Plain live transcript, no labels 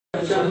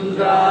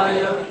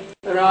Chandraya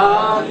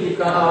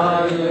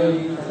Radhikaya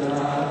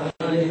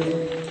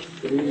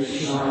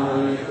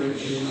Krishna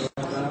Krishna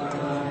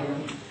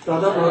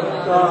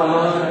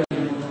Tadabhaktaya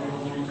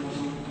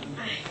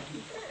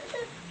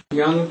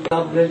Yang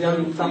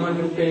Tabrajam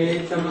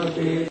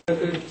Samanupetamapeta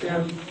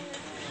Krityam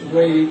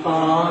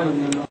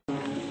Dvaipanam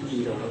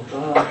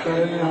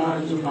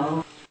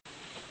Jirakarayajubha.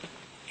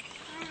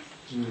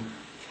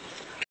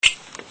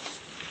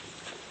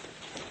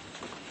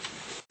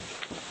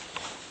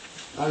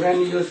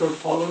 Again you should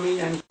follow me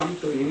and come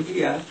to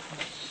India,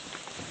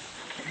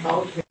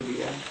 South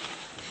India,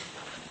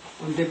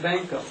 on the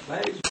bank of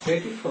very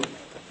beautiful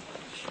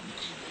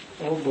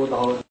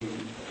Godavari.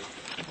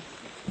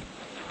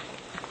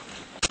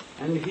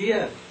 And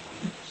here,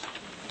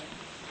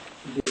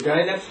 the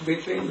dialects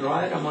between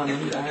Raya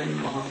Ramananda and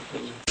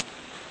Mahaprabhu.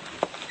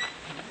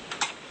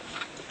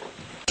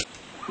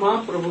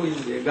 Mahaprabhu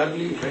is a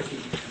godly Bhakti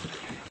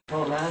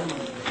for Raya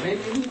Ramananda. When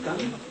he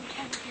comes,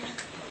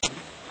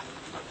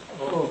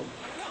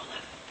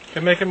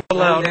 can make it more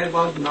loud. There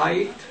was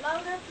night.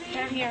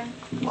 They're here.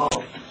 Oh.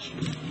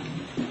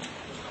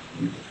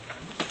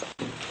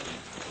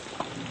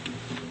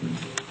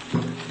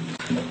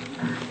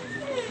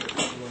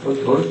 Oh,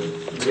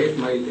 don't break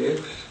my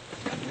legs.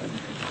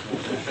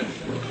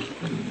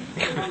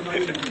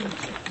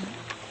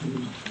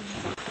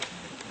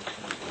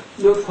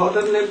 Your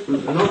father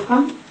not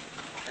come?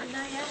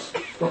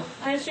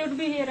 I should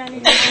be here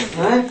anyway.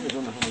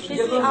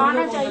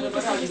 आना चाहिए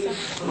किसी के साथ.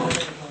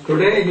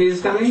 Today he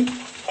is coming?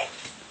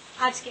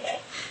 आज के.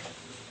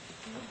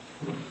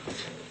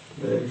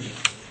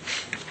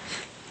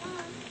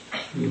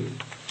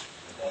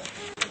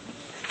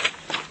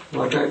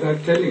 What I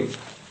got telling?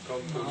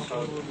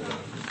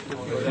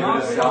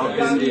 South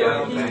India.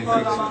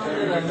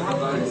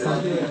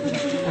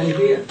 And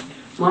here,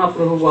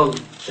 Mahaprabhu was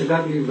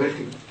exactly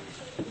waiting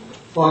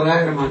for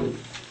Raya Ramananda.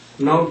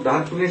 Now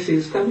darkness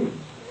is coming,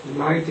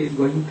 light is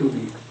going to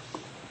be.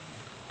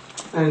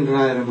 And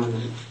Raya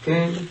Ramananda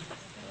came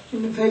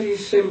in a very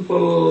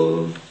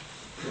simple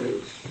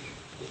phrase.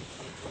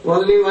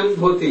 Only one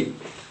dhoti.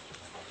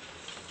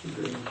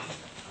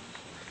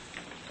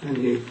 And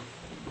he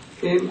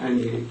came and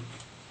he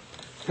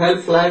fell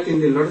flat in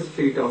the lotus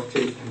feet of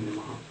Chaitanya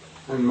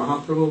Mahaprabhu. And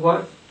Mahaprabhu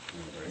what?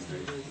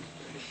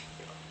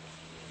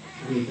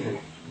 And then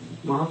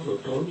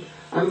Mahaprabhu told,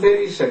 I am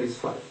very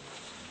satisfied.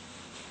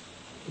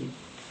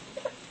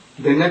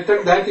 The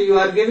nectar that you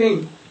are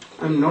giving,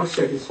 I am not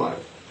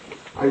satisfied.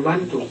 I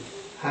want to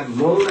have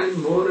more and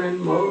more and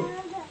more.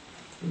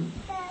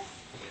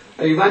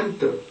 I want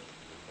to.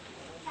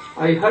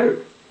 I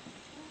heard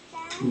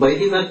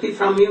Bhakti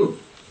from you.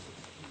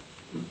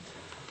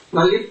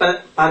 Only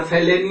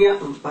paraphernalia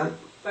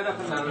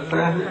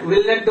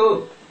will not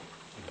do.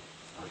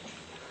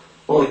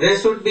 Oh, they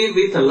should be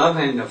with love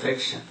and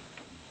affection.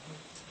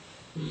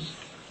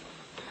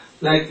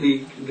 Like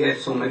we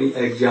get so many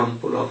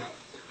examples of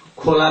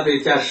Khola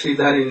Becha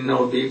Sridhar in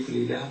Navdeep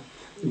Leela,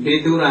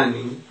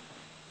 Bedurani,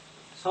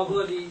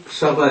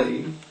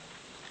 Sabari,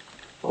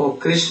 or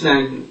Krishna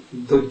and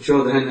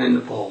Duryodhan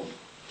and all.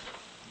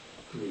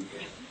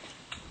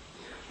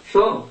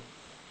 So,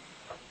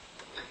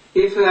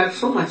 if you have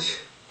so much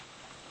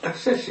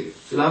excessive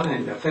love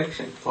and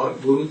affection for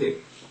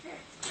Gurudev,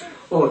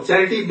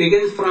 charity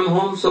begins from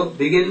home, so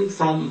begin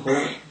from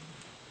home.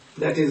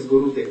 That is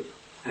Gurudev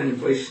and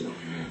Vaishnava.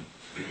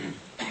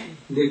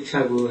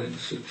 Diksha Guru and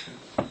Shiksha.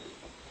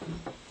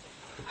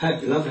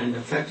 Have love and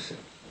affection.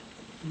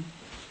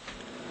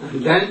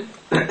 And then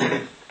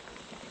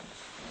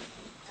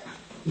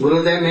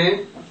Gurudev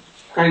may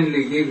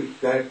kindly give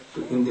that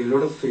in the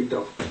lotus feet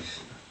of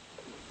Krishna.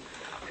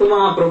 So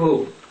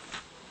Mahaprabhu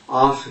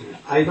asked him,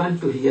 I want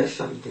to hear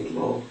something.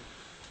 Oh,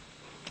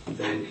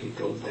 then he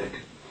told that,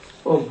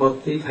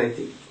 Bhakti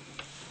Bhakti.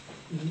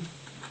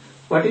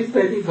 What is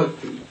Bhakti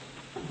Bhakti?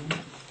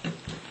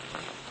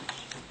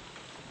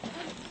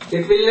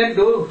 It will not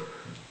do.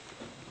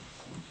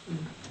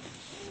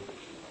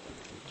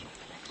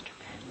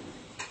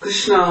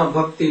 Krishna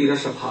Bhakti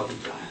Rasa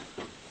Bhavita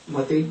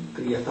Mati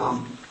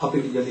Kriyatam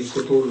Api Yadi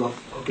Kutu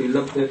Api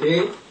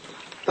Labhyate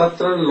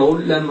Tatra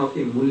Laulam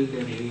Api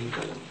Mulya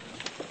Nikalam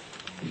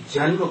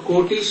Janma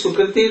Koti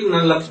Sukritir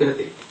Na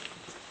Labhyate.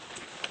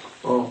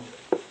 Oh,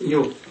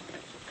 you.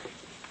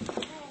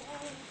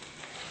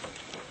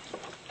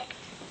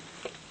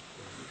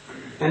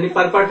 Any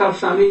purport of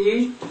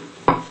Swamiji?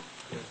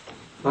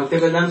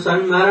 Bhaktivedanta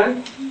Swami Maharaj?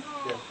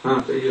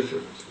 So you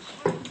should.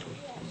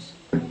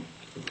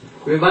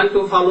 We want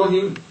to follow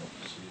him.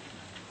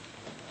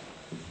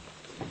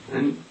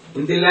 And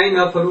in the line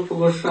of Rupa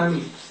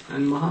Goswami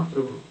and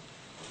Mahaprabhu.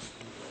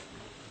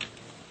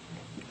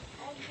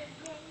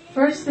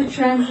 First, the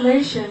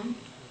translation.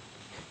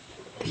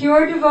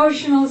 Pure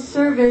devotional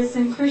service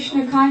in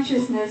Krishna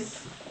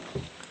consciousness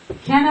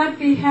cannot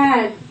be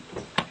had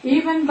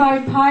even by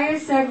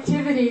pious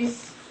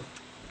activities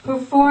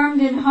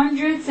performed in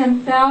hundreds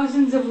and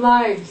thousands of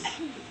lives.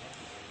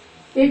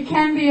 It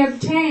can be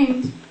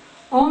obtained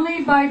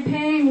only by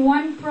paying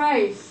one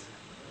price,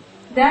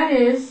 that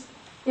is,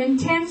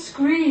 intense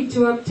greed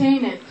to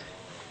obtain it.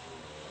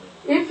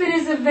 If it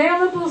is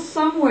available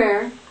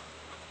somewhere,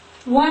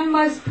 one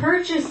must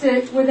purchase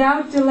it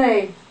without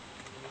delay.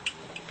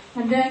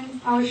 And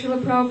then our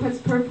Srila Prabhupada's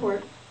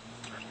purport.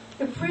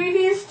 The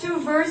previous two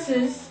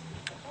verses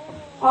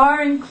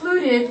are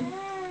included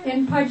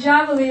in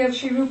Pajavali of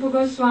Sri Rupa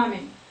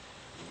Goswami.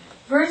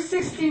 Verse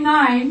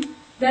 69,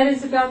 that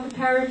is about the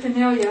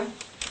paraphernalia,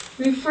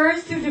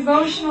 refers to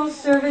devotional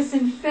service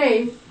in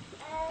faith,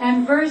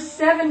 and verse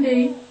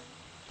 70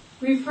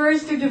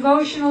 refers to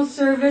devotional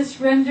service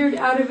rendered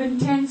out of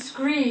intense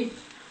greed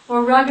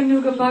or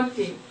Raganuga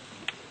Bhakti.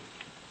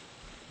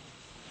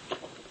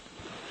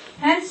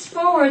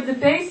 Henceforward, the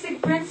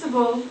basic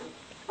principle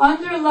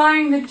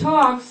underlying the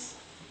talks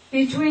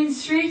between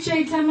Sri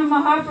Chaitanya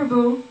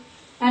Mahaprabhu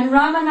and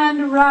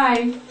Ramananda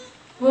Rai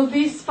will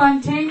be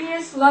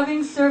spontaneous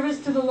loving service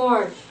to the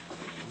Lord.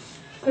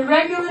 The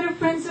regulative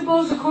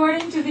principles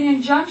according to the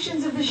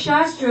injunctions of the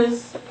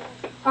Shastras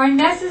are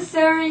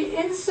necessary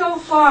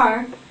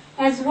insofar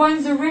as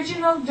one's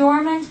original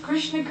dormant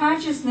Krishna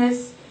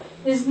consciousness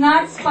is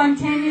not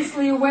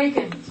spontaneously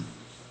awakened.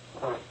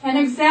 An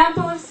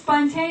example of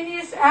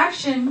spontaneous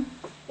action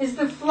is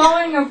the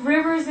flowing of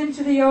rivers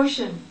into the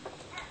ocean.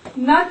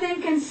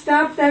 Nothing can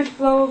stop that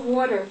flow of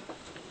water.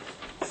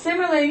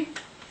 Similarly,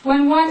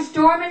 when one's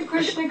dormant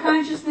Krishna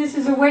consciousness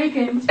is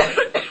awakened,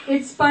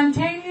 it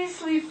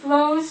spontaneously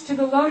flows to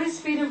the lotus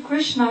feet of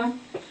Krishna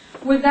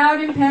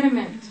without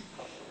impediment.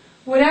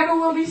 Whatever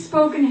will be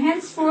spoken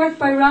henceforth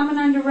by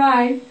Ramananda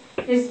Rai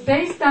is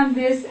based on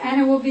this,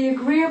 and it will be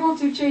agreeable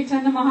to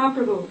Chaitanya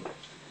Mahaprabhu.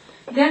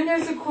 Then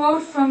there's a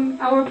quote from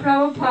our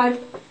Prabhupada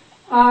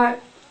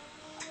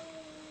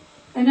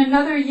in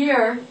another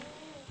year.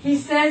 He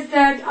says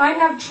that I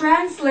have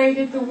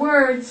translated the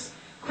words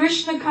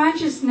Krishna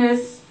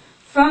consciousness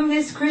from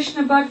this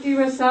Krishna Bhakti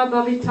Rasa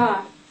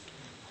Bhavita.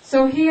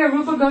 So here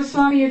Rupa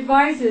Goswami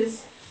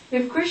advises,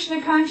 if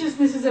Krishna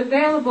consciousness is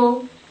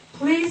available,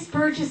 please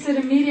purchase it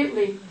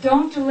immediately.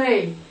 Don't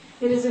delay.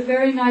 It is a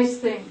very nice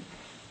thing.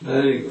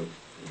 Very good.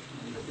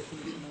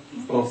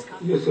 Oh,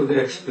 you should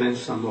explain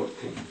some more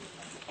thing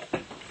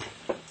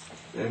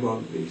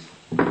about this.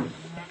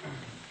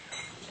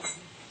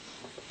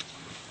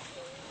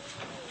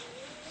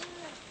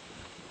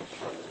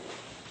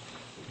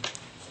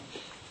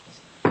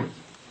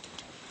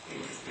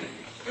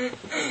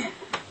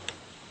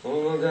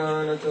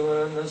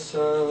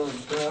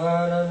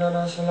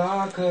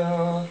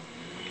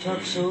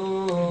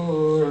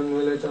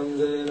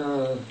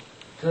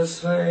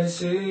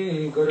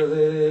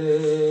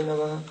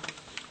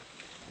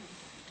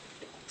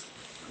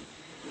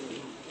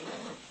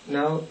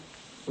 Now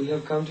we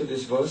have come to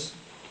this verse,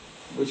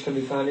 which can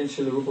be found in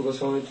Srila Rupa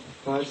Goswami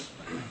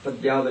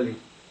Padvyavali.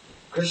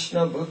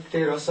 Krishna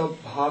Bhakti Rasa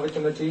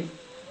Bhavitamati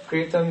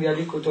Kritam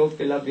Yadi Kuto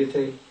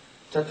Pilabhyate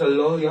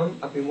Tataloyam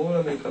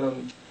Apimula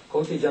Mekalam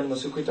Koti Janma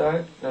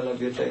Sukritai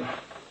Nalabhyate.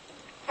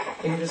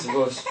 In this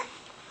verse,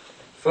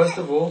 first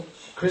of all,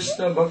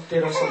 Krishna Bhakti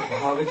Rasa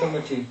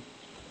Bhavitamati.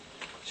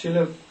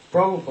 Srila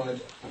Prabhupada,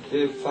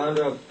 the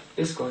founder of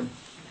ISKCON,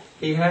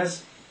 he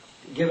has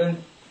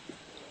given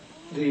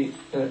the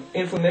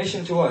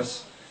information to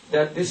us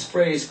that this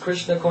phrase,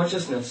 Krishna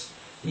consciousness,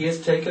 he has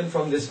taken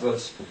from this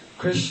verse.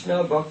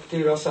 Krishna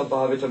Bhakti Rasa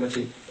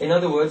Bhavitamati. In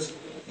other words,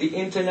 the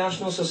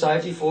International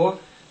Society for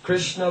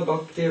Krishna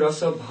Bhakti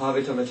Rasa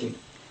Bhavitamati.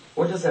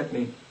 What does that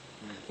mean?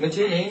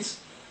 Mati means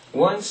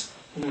one's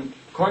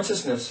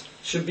consciousness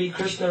should be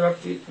Krishna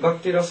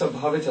Bhakti Rasa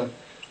Bhavita,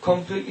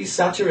 completely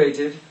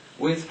saturated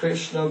with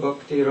Krishna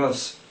Bhakti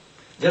Ras.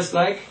 Just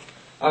like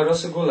a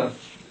Rasagola.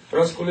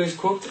 Rasagola is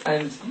cooked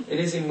and it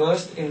is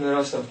immersed in the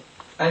rasa.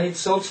 And it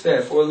soaks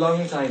there for a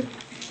long time.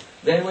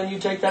 Then when you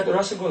take that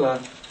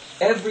Rasagola,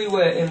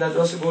 everywhere in that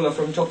Rasagola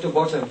from top to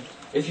bottom,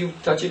 if you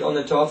touch it on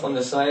the top, on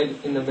the side,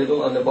 in the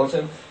middle, on the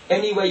bottom,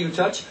 anywhere you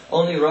touch,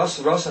 only ras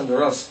and the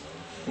ras.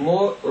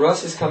 More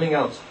ras is coming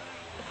out.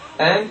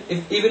 And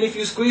even if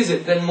you squeeze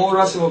it, then more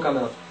rasa will come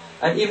out.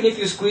 And even if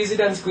you squeeze it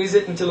and squeeze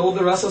it until all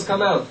the rasas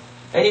come out,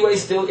 anyway,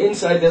 still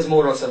inside there's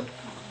more rasa.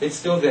 It's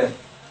still there.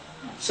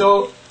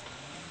 So,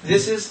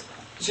 this is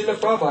Srila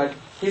Prabhupada.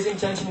 His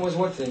intention was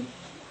what thing?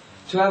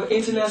 To have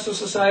international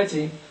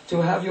society,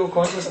 to have your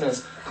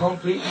consciousness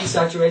completely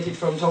saturated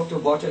from top to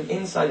bottom,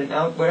 inside and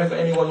out, wherever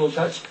anyone will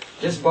touch,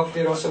 this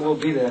Bhakti Rasa will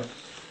be there.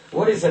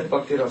 What is that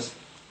Bhakti Rasa?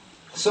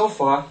 So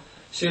far,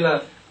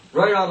 Srila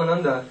Rai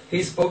Ramananda,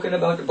 he's spoken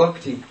about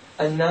Bhakti.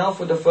 And now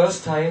for the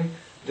first time,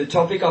 the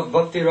topic of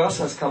Bhakti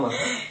Rasa has come up.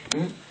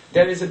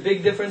 There is a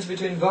big difference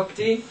between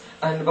Bhakti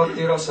and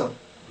Bhakti Rasa.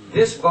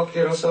 This Bhakti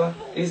Rasa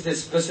is the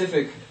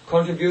specific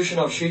contribution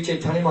of Sri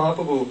Chaitanya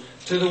Mahaprabhu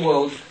to the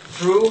world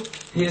through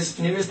his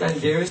nearest and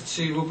dearest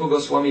Sri Rupa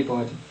Goswami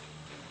Pad.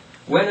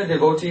 When a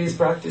devotee is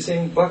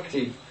practicing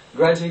Bhakti,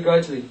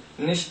 gradually,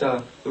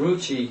 Nishta,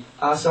 Ruchi,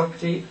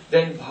 Asakti,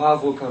 then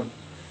Bhav will come.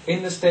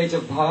 In the stage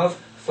of Bhav,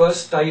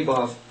 first Sthai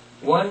Bhav,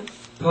 one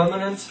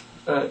permanent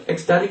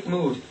ecstatic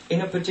mood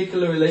in a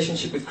particular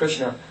relationship with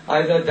Krishna,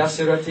 either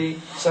Dasirati,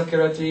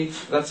 Sakirati,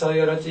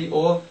 Vatsalyarati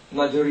or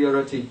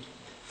Madhuryarati.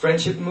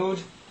 Friendship mood,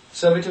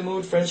 servitor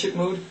mood, friendship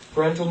mood,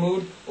 parental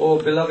mood, or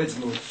beloved's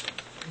mood.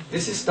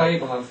 This is Sthayi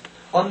Bhav.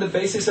 On the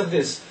basis of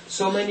this,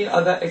 so many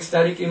other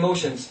ecstatic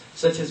emotions,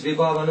 such as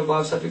Vibhav,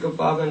 Anubhav, Satvika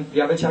Bhav and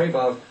Vyabhachari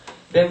Bhav,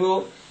 they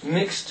will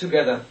mix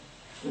together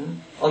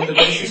on the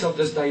basis of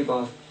the Sthayi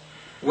Bhav.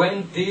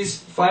 When these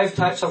 5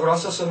 types of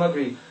rasa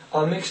samagri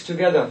are mixed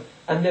together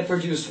and they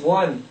produce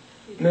one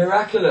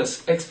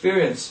miraculous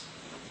experience,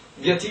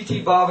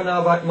 Vyatiti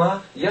Bhavana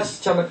Vatma Yas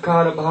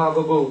Chamatkara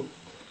Bhavabu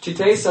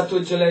Chite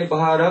Satujale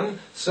Bharam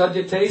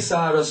Sadyate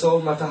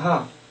Saraso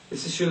Mataha.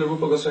 This is Srila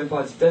Rupa Goswami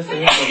Pad's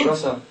definition of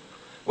rasa.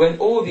 When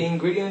all the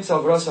ingredients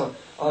of rasa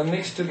are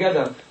mixed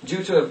together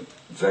due to a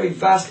very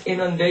vast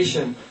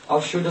inundation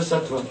of Shuddha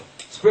Sattva,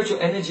 spiritual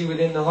energy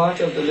within the heart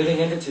of the living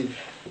entity,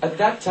 at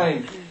that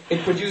time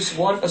it produces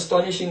one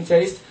astonishing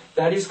taste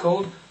that is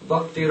called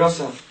Bhakti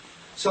Rasa.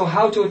 So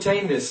how to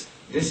attain this?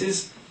 This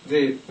is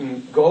the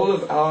goal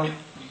of our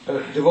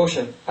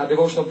devotion, our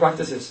devotional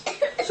practices.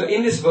 So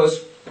in this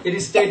verse it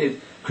is stated,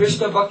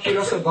 Krishna Bhakti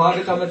Rasa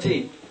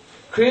Bhagatamati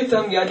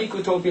Kritam Yadi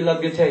Kutopi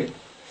Labhyate.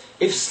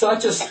 If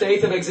such a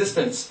state of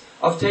existence,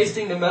 of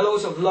tasting the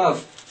mellows of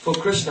love for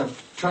Krishna,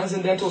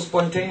 transcendental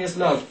spontaneous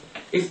love,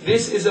 if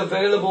this is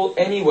available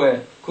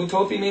anywhere,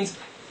 Kutopi means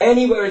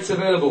anywhere it's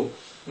available,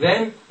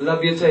 then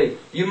Labhyate.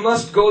 You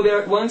must go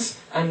there at once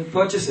and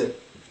purchase it.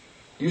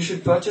 You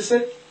should purchase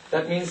it?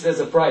 That means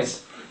there's a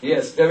price.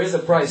 Yes, there is a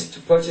price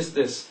to purchase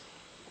this.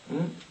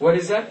 What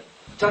is that?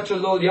 Tatra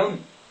lolyam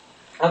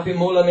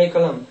apimola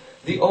mekalam.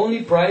 The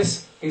only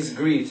price is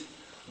greed.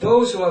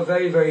 Those who are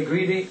very, very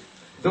greedy,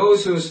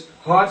 those whose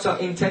hearts are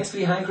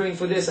intensely hankering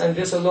for this and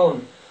this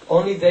alone,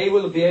 only they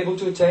will be able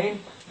to attain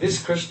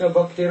this Krishna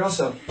Bhakti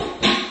Rasa.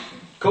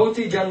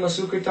 Koti Janma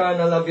Sukrita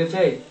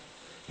Nalabhyate.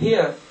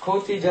 Here,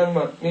 Koti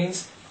Janma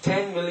means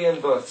 10 million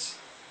births.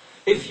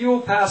 If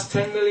you pass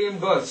 10 million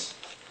births,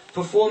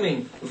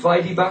 performing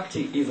Vaidhi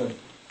Bhakti even,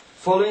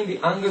 following the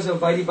angas of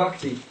Vaidhi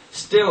Bhakti,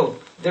 still,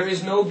 there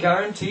is no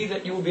guarantee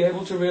that you will be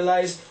able to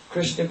realize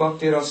Krishna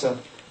Bhakti Rasa.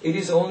 It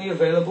is only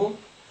available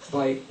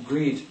by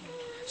greed.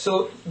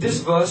 So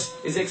this verse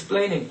is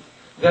explaining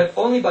that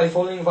only by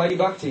following Vaidhi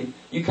Bhakti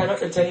you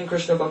cannot attain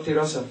Krishna Bhakti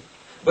Rasa.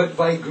 But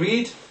by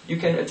greed you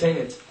can attain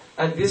it.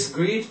 And this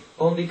greed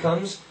only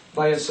comes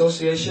by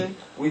association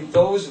with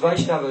those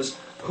Vaishnavas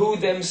who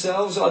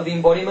themselves are the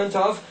embodiment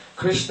of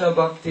Krishna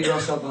Bhakti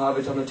Rasa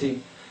Bhavatamati.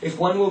 If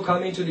one will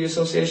come into the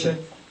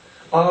association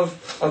of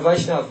a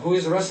Vaishnav who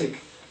is Rasik,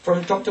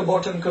 from top to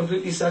bottom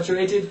completely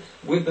saturated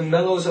with the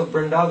mellows of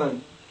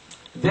Vrindavan,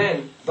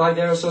 then by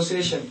their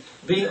association,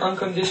 being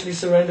unconditionally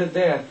surrendered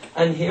there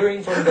and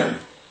hearing from them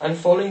and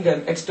following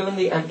them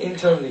externally and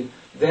internally,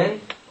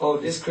 then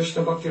this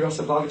Krishna Bhakti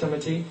Rasa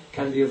Bhavatamati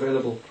can be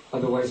available,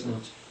 otherwise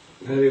not.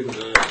 Very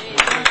good.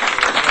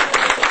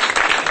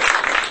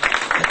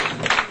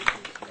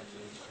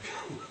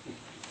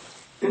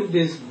 In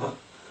this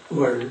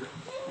world,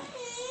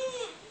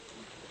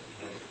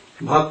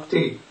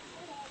 bhakti,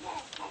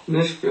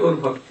 means pure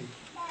bhakti,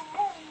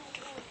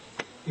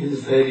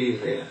 is very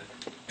rare.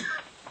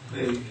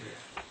 Very rare.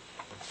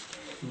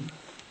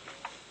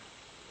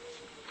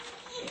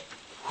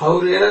 How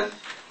rare?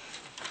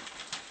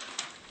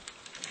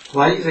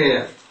 Why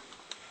rare?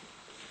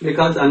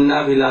 Because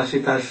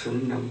annabhilasita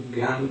sunnam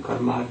jnana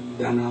karma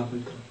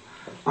dhanavatam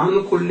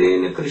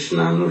anukullena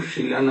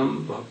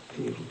krishnanushilanam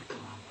bhakti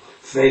uttamam.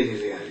 Very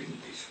rare in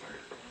this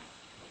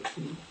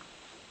world.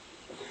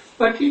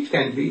 But it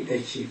can be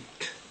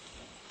achieved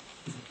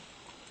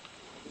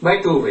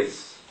by 2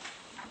 ways.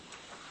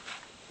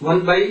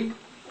 One by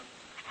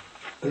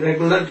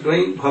regular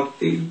doing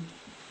bhakti,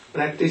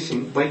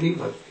 practicing Vaidhi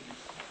Bhakti.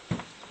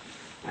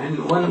 And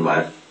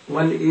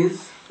one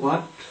is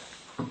what?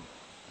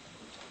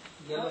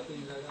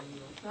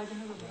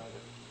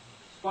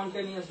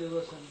 Spontaneous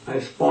devotion.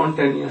 A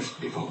spontaneous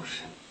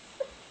devotion.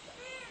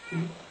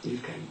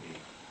 It can be.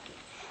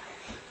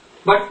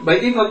 But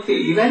Vaidhi Bhakti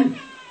even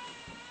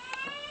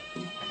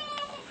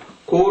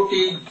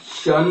Koti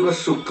Janma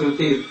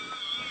Sukriti.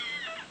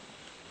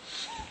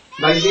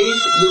 By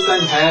this you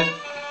can have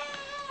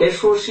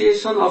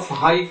association of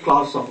high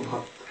class of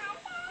bhakti.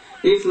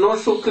 If no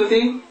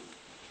Sukriti,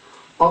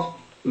 of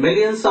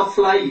millions of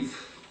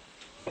life,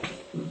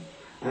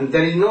 and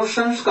there is no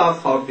sanskar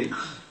for this.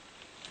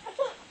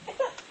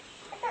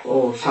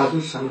 Oh,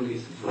 sadhu sang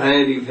is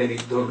very, very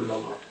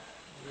durlabha.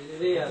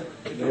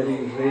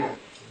 Very rare.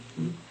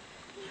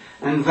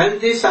 And when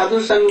this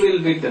sadhu sang will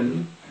be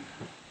done,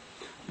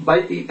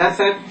 by the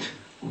effect,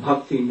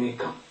 bhakti may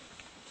come.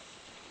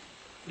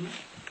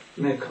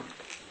 May come.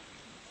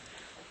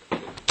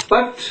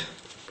 But,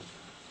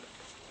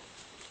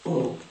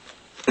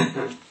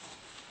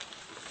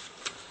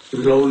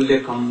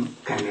 Laulya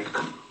cannot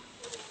come.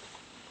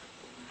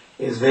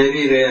 Is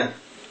very rare,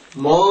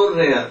 more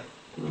rare.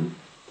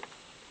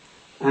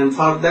 And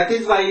for that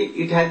is why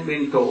it has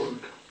been told,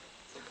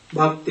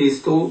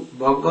 Bhaktistu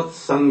Bhagavat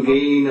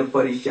Sangena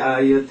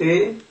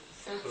Parishayate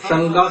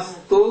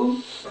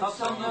Sangastu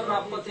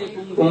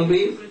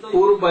Kumbi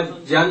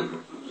Purvajan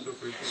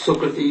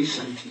Sukriti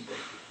Sanchita.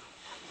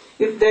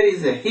 If there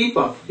is a heap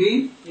of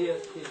heap,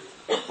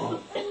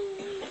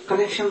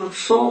 Collection of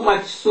so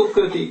much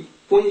Sukriti,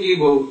 Punji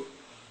Bhog.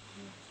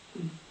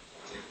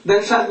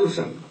 Then Sadhu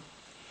Sangha.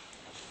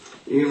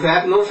 If you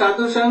have no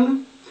Sadhu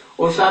Sangha,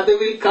 or Sadhu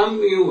will come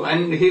you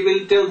and he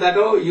will tell that,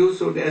 oh, you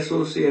should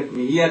associate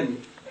me, hear me.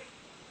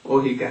 Oh,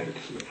 he cannot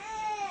hear.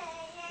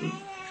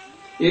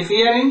 If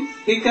hearing,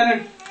 he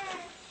cannot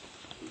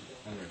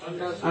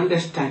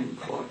understand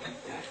what is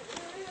that.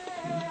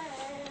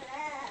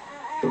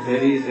 So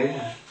very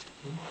rare.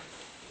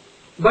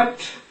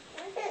 But,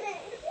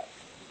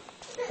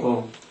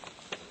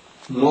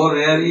 more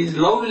rare is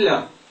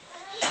Laulya.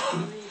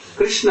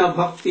 Krishna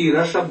Bhakti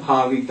Rasa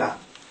Bhavita.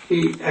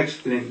 He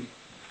explained.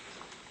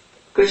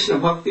 Krishna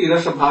Bhakti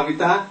Rasa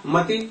Bhavita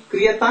Mati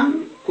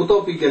Kriyatam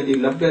Kutopi Jadi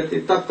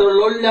Labhyate Tatra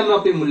Lolyam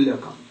Api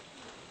Mulyakam.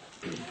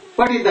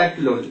 What is that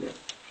Lolya?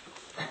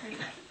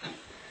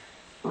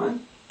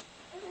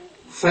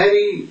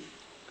 Very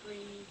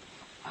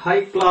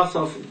high class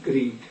of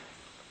greed.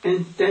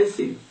 Intense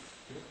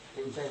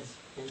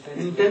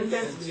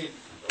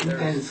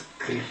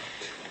greed.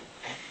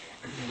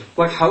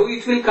 But how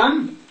it will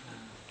come?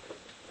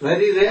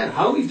 Very rare.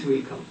 How it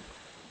will come?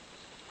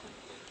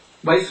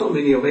 By so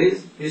many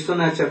ways,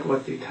 Vishwanath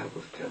Chakravarti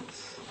Thakur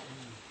tells.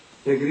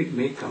 The greed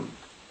may come.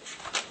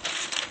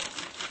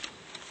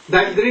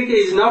 That greed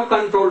is not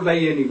controlled by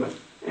anyone.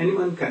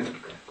 Anyone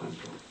cannot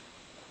control.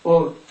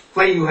 Oh,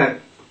 why you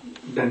have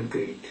done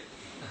greed?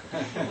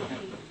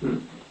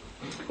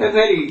 A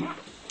very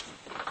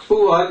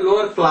poor,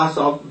 lower class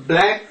of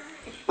black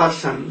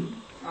person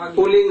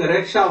pulling a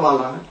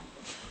rickshawala,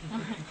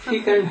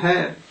 he can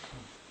have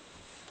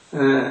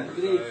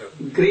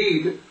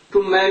greed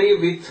to marry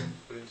with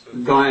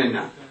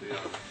Diana.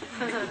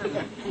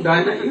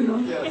 Diana, you know?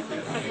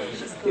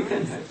 He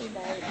can have.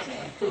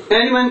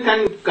 Anyone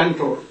cannot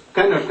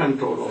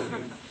control all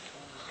him.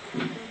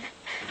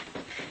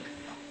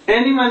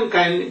 Anyone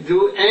can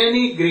do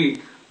any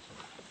greed.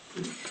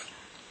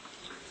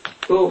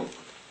 So,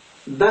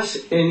 thus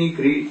any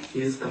greed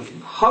is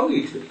coming. How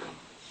it will come?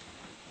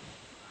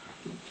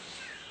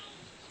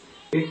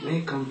 It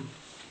may come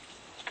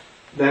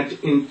that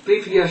in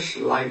previous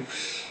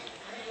lives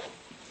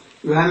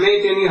you have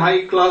made any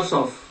high class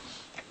of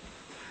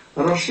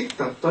Rasik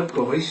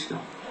Tattva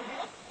Vaishnava.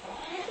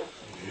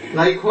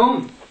 Like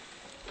whom?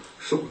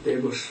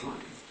 Sukadeva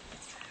Goswami.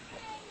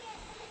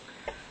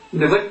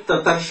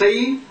 Nivatta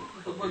Tarsai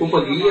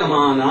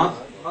Upagiyamana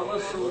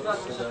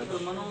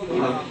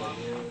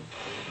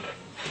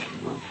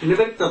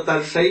Nivatta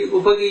Tarsai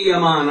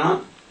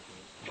Upagiyamana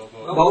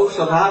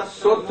Bausadha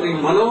Sotri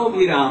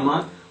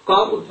Manobhirama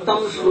Ka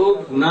Uttam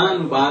Slok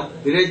Gnanvat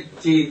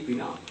Virajjit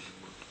Vinam.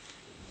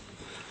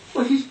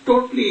 So he is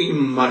totally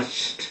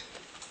immersed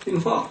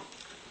in what?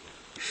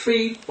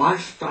 Sweet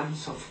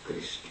pastimes of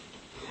Krishna.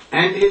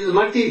 And his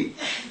mati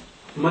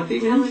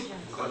means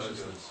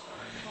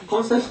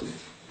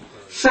consciousness.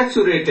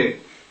 Saturated.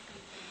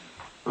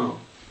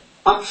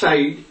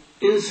 Upside,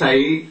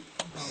 inside,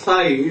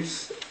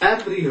 sides,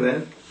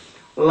 everywhere,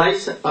 like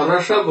a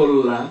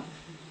rasagolla,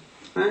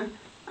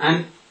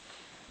 and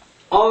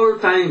all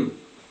time.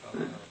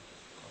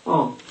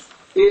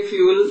 If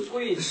you will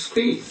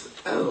squeeze,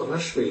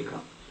 rush will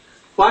come.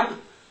 What?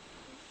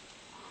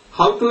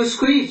 How to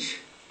squeeze?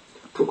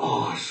 To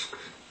ask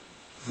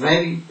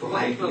very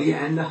politely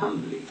and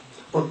humbly.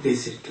 Oh,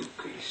 this is too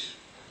Krishna.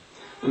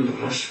 And the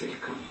rush will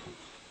come.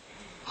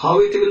 How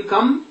it will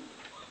come?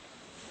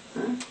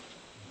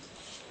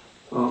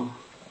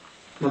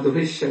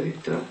 Madhubhish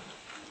Charitra.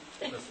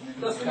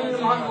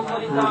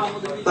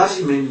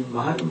 Tasmin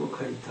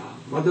Maharmukharita.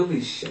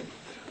 Madhubhish Charitra.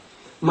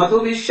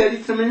 Madhubhish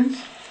Charitra means,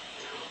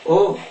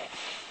 who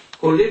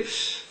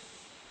lives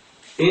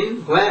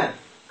in where?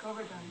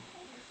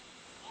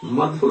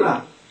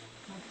 Madhura.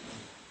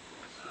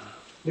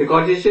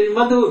 Because this is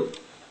Madhur.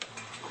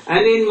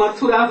 And in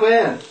Mathura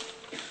where?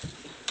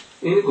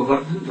 In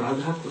Govardhan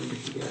Radha Kund.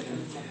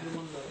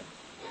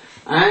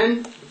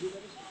 And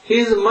he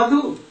is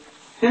Madhu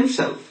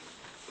himself.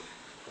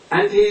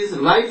 And his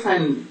life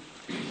and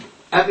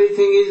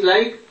everything is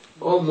like,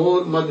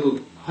 more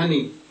Madhu,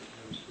 honey.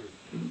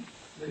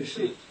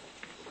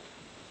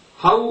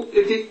 How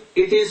it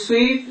is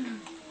sweet?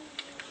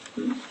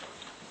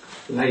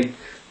 Like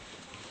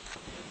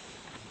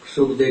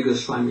Sukadeva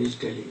Goswami is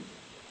telling.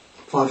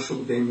 For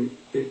Sukadeva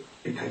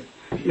it has.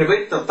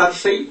 Nivatta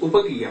Tarsai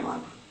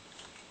Upagiyamana.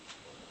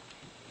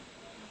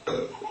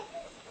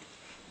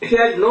 He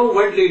has no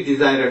worldly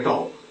desire at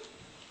all.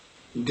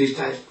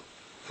 Detached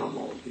from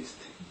all these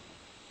things.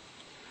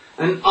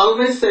 And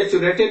always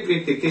saturated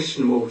with the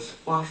Krishna modes,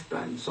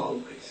 pastimes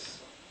always.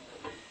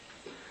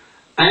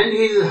 And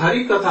his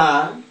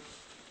Harikatha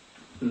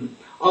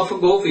of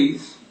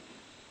gopis,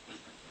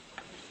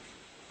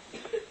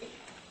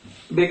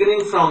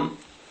 beginning from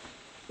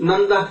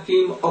Nanda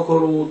Kim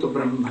Akorot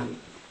Brahman,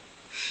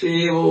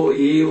 Shevo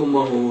Evo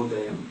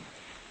Mahodayam,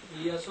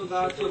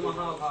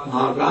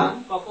 Bhaga.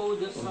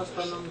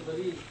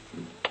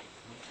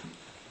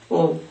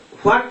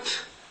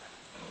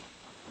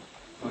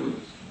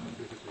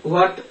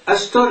 What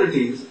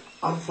austerities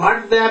or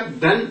what they have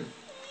done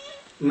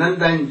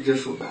Nanda and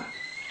Yashoda.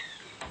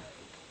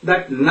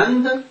 That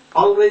Nanda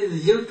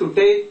always used to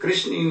take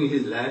Krishna in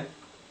his lap,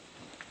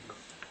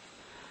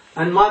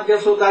 and Mat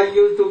Yashoda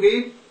used to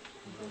give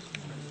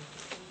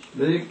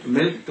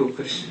milk to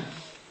Krishna.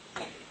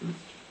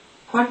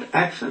 What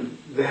action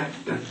they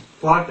have done,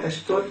 what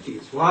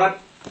austerities, what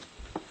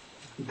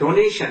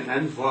donation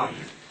and what.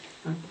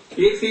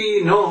 If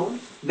we know,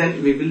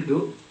 then we will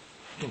do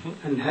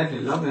and have a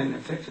love and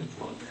affection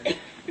for them.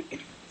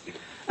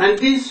 And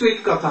these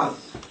sweet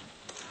kathas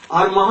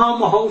are Maha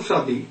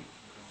Mahaushadhi,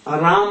 a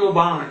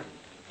Ramaban,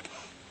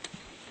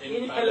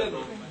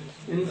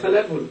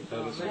 infallible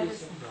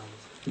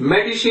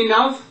medicine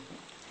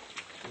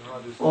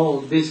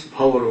of this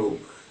Bhavarog.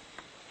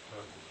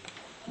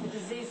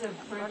 Disease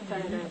of birth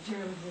and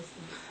resistance.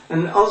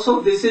 And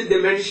also this is the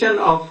medicine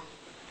of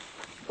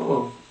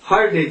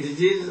heart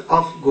disease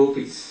of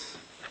gopis.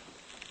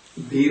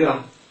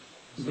 Vira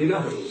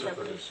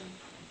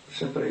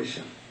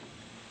separation.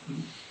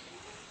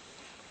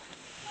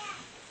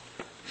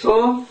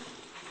 So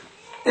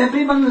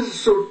everyone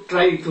should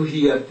try to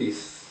hear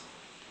this.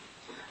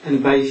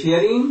 And by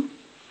hearing,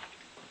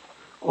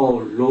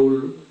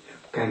 Lord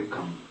can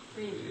come.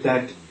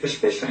 That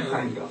special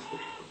kind of way.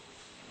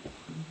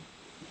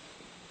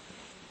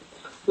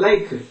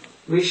 Like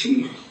we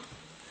see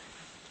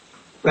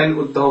when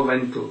Uddhav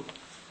went to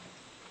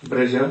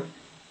Braja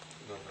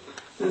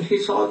and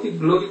he saw the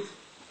glory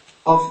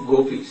of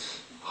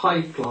gopis,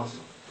 high class.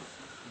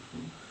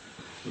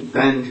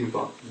 Then he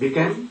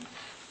became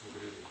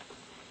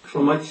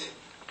so much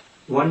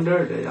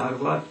wondered or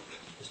what?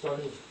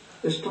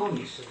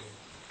 Astonished.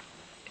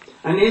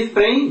 And he is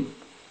praying.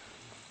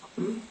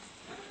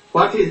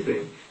 What he is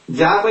praying?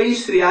 Javai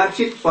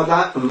Sriyarchit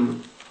Pada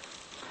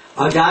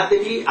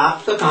Ajatavi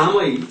Apta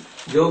Kamai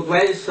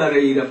Yogvai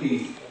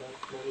Sarairapi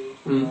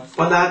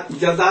Padat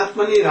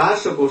Jadatmani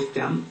Rasa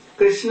Goshtyam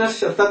Krishna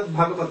Satat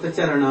Bhagavata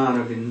Charana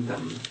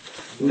Ravindam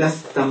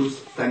Nastam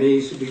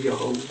Tanesh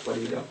Vijaho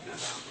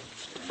Parirapnara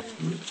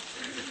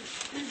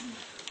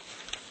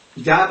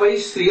Javai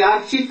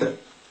Sriyarchit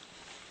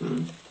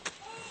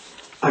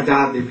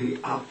Ajatavi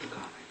Apta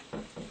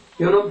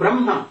Kamai.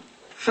 Brahma,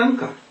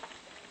 Shankar,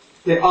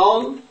 they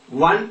all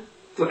want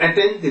to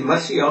attain the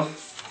mercy of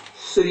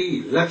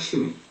Sri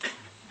Lakshmi,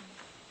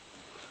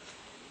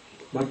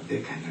 but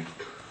they cannot.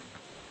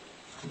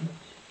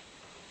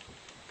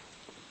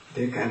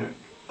 They cannot.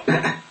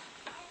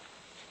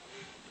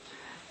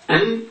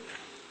 And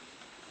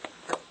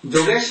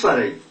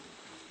Yogeshwara,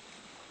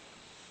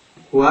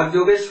 who are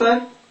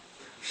Yogeshwar?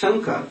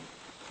 Shankar.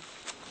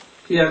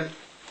 Here,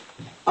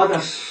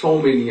 others so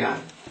many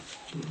are.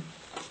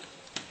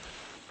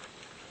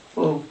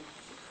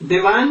 They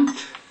want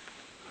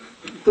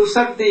to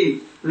serve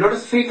the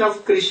lotus feet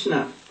of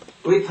Krishna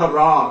with a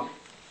rod,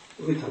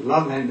 with a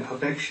love and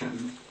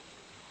affection.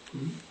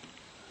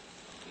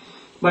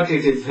 But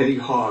it is very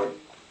hard.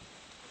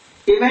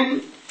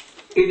 Even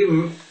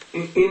in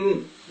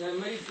They are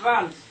very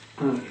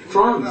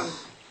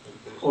trance,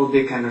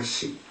 they cannot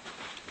see.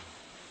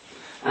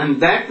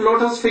 And that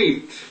lotus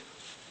feet,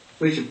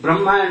 which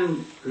Brahma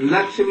and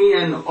Lakshmi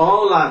and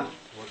all are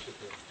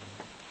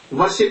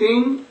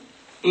worshipping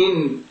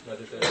in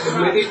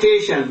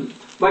meditation,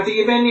 but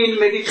even in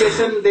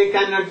meditation they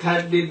cannot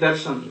have the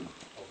darshan.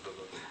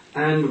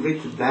 And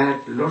with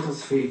that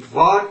lotus feet,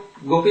 what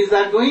gopis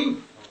are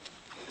doing?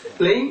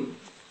 Playing,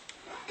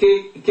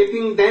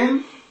 keeping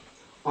them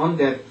on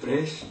their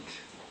breast,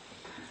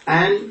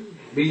 and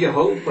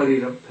vijaho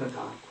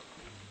parirabdhata.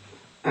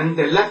 And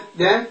they left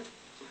there,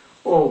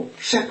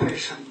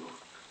 separation.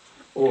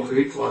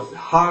 It was the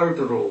hard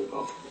road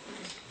of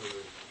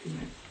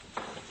gopis.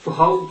 So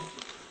how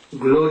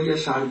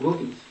glorious are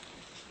gopis.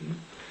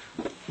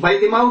 By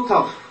the mouth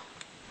of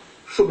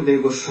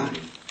Sukadeva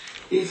Goswami,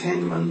 if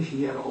anyone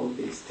hear all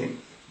these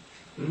things,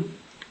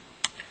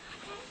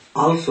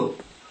 also,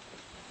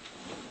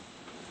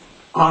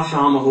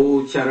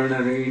 Ashamaho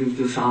charanarenu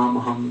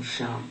jusamaham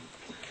shyam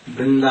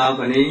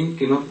Vrindavane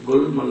kinot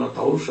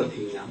gulmalatau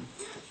sadhinam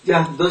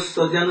Jah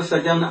dussajan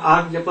sajan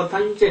arja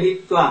pathancha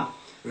hitva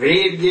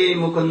Vedye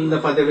mukunda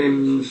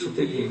padavim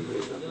sutibhim.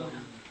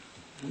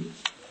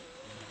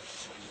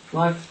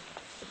 What?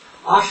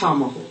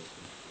 Ashamaho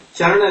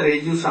charana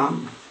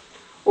rejusam.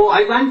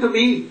 I want to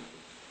be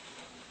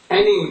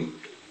any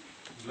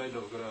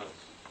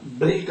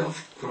blade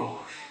of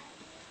grass.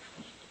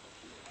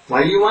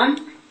 Why you want?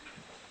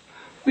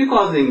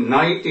 Because in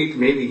night it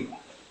may be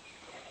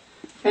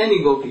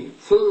any gopi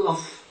full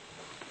of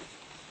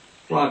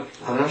what?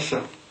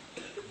 Rasa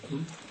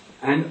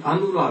and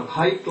anurag,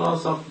 high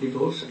class of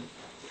devotion.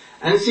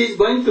 And she is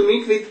going to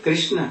meet with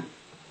Krishna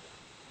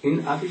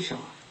in Abhishek.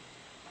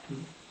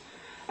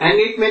 And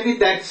it may be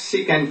that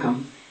she can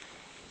come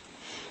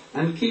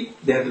and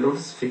keep their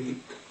lotus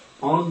feet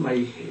on my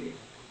head.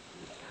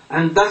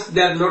 And thus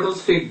their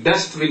lotus feet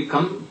dust will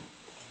come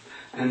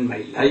and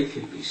my life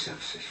will be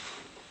successful.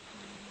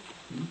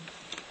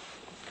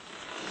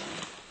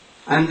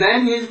 And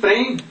then he is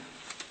praying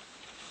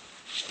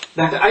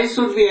that I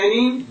should be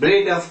any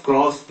blade of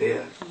grass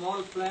there.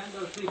 small plant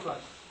or tree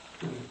part.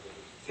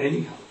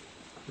 anyhow.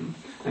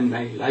 And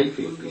my life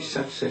will be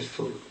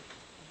successful.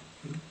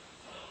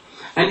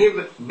 And he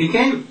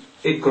became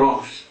a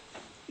cross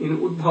in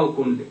Uddhav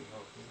Kund,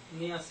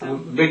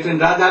 between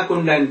Radha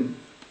Kund and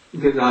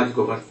Giriraj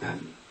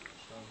Govardhan.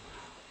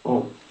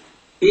 Oh,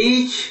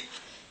 each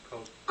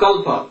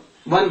kalpa,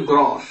 one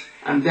gross,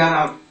 and there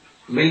are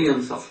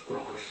millions of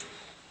gross.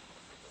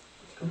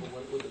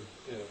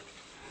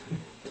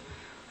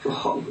 So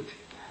how would he?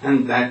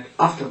 And that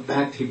after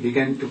that he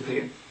began to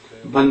pray.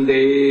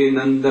 Bande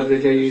Nanda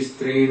Vijay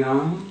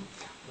Strina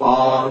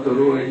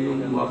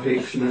Padaroyum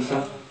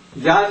Apekshnasa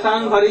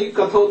Jasang Hari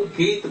Kathot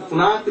Geet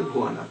Punat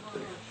Bhuanat.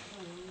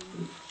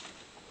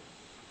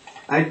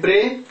 I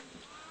pray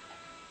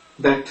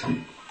that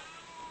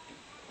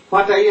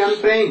what I am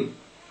praying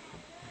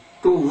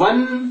to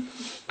one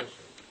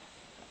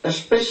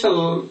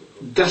special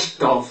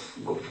dust of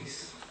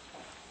gopis.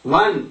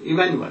 One,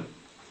 even one.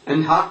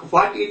 And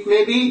what it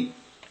may be,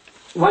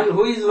 one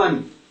who is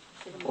one.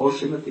 O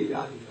Srimati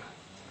Radhika,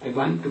 I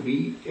want to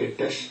be a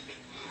dust.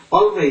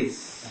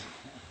 Always.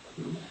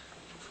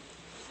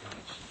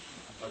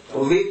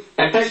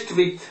 Attached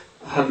with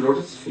her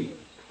lotus feet.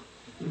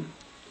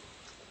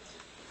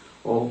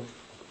 Oh,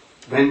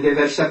 when they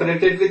were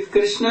separated with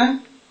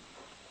Krishna,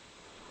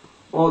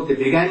 they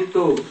began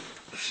to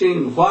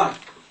sing what?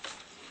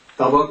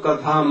 Tava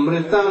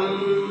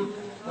kathamritam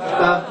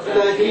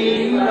tapta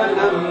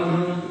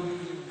jivanam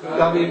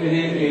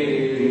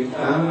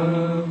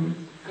kavibhiritam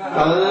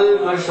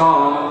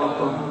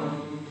kalmashapam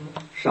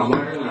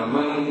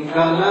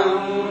samarnamangalam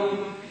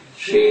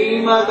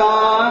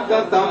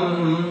Srimadatam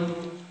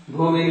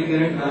bhuvi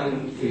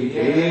grinanti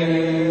he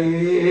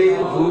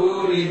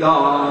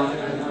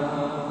bhuridayana.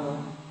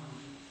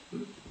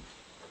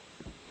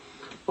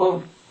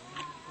 Oh,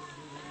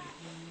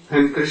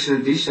 and Krishna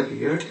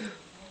disappeared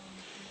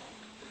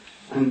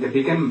and they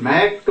became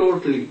mad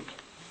totally.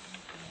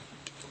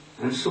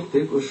 And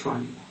Sukadeva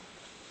Goswami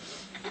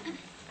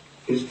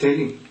is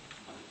telling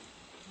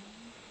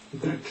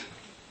that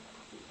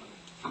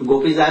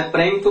gopis are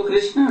praying to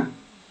Krishna.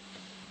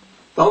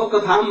 Tava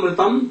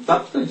kathamritam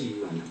tapta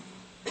jivanam.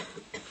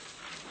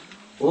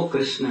 O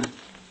Krishna,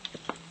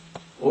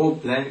 O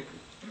black,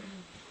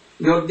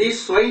 your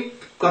this sweet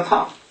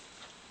katha,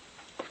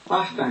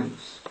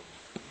 pastimes,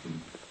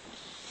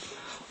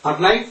 are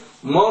like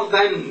more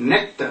than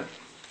nectar.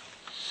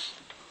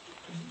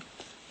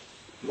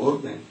 More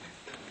than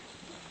nectar.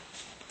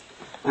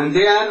 And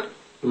they are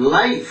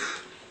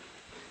life.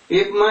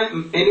 If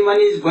anyone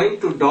is going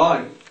to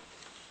die,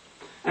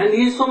 and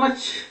he is so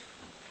much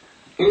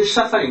in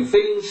suffering,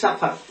 feeling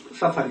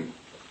suffering,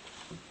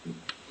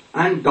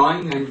 and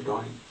dying,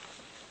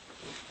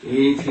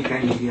 if he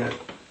can hear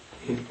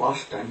his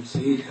pastimes,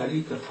 his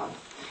Hari Katha,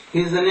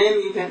 his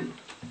name even,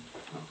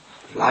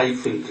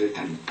 life will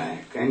return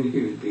back and he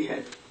will be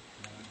happy.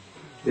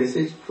 This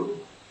is true.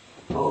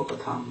 Oh,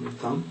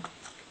 Kathamritam.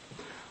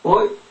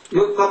 Oh,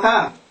 your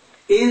Katha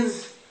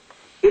is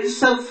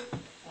itself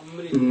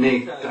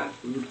nectar.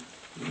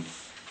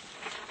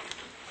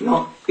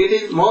 No, it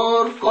is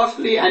more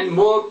costly and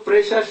more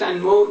precious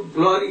and more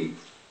glorious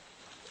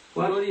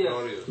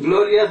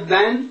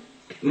than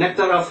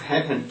nectar of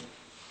heaven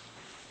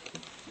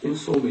in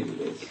so many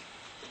ways.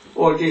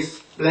 Oh, its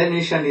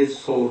explanation is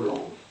so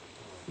long.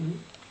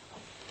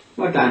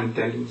 But I am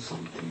telling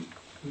something.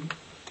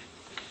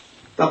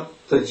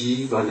 Tapta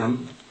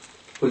jivanam.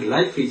 Whose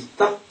life is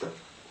tapta.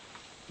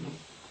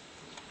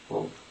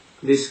 Oh,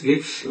 this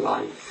gives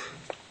life.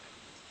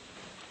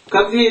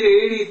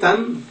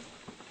 Kavireditam.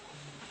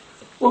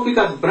 Oh,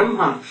 because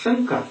Brahma,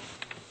 Shankar,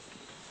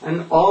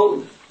 and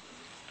all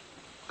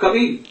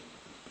Kavi,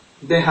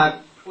 they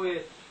have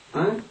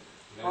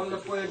all the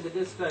poets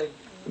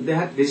they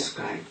have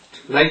described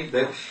like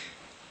this.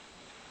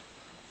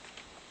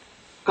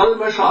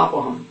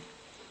 Kalmashapaham.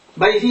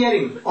 By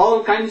hearing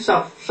all kinds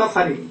of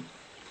suffering,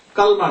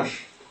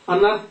 kalmash,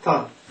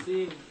 anartha,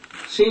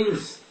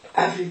 sins,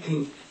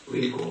 everything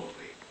will go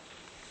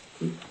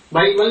away.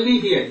 By only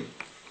hearing,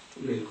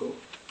 will go.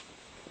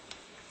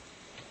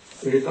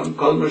 Etam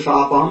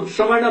kalmashapaham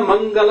samana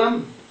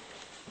mangalam.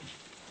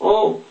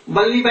 Oh,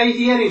 only by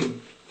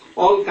hearing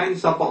all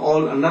kinds of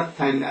all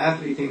anartha and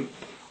everything.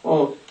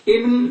 Oh,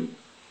 even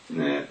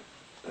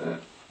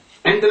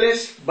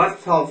endless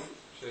birth of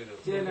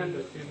chain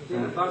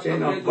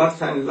of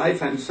birth and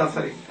life and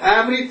suffering.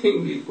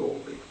 Everything will go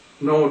away,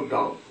 no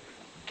doubt.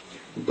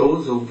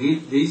 Those who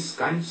give these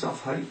kinds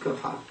of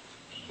Harikatha,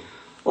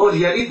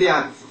 really they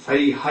are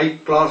very high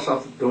class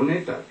of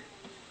donator.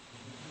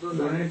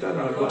 Donator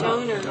or what?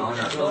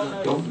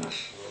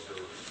 Donors.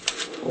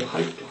 Oh,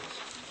 high class.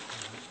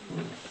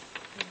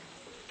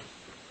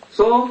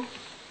 So,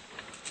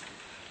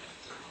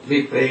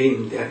 we pray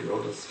in their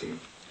lotus feet.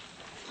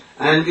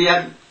 And we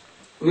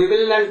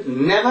will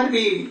never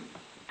be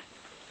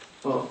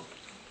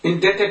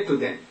indebted to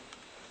them.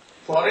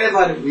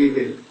 Forever we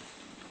will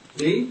be.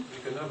 We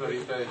can never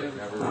repay them.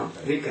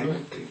 We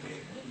cannot repay.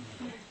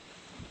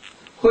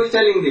 Who is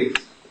telling this?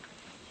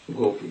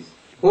 Gopis.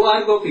 Who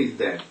are gopis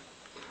there?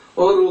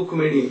 O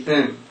Rukmini,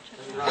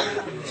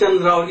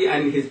 Chandrauli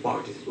and his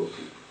party is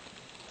Gopi.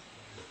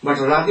 But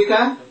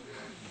Radhika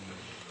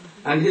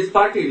and his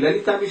party,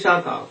 Lalita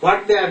Vishaka,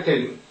 what they are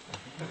telling?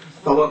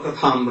 Tava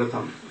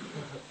Kathamritam.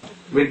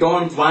 We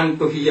don't want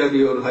to hear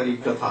your Hari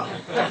Katha.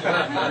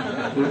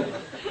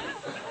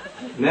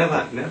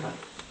 Never, never.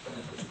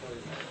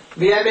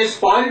 We have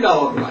spoiled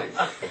our life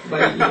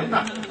by hearing.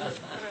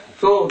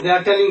 So they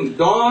are telling,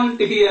 don't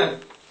hear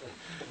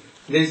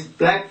these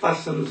black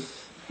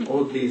persons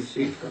or these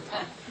sweet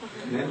Katha.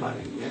 Never,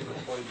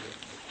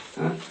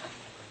 never.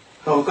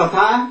 So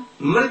Katha,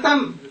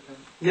 Mritam.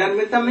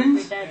 Mritam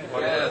means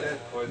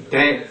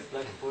dead.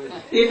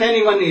 If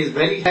anyone is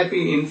very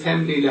happy in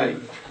family life,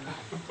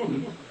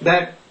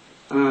 that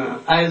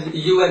as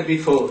you were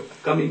before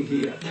coming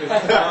here,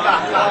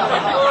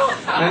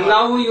 and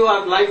now you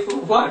are life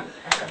of what?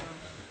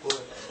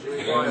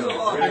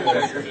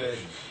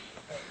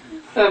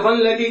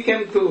 One lady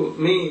came to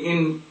me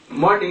in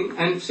morning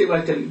and she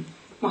was telling,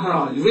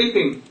 Maharaj,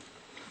 weeping,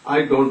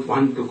 I don't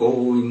want to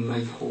go in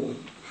my home.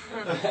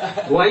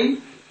 Why?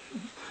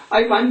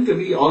 I want to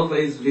be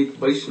always with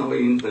Vaishnava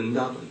in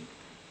Vrindavan.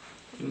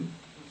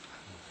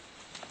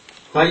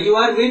 Why you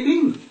are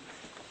weeping?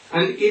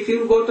 And if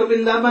you go to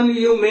Vrindavan,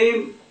 you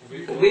may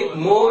weep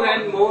more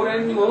and more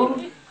and more.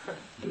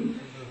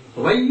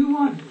 Why you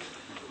want?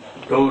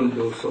 Don't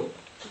do so.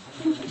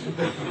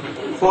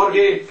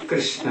 Forget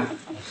Krishna.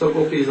 So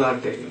gopis are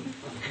telling.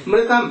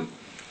 Mritam,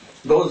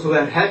 those who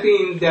are happy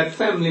in their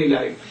family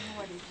life.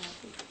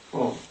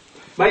 Oh,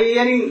 by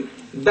hearing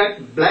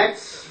that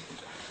blacks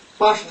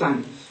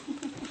pastimes,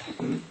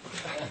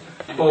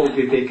 oh,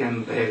 they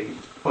become very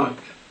what?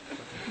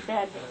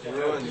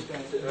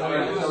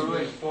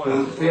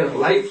 Their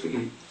life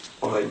is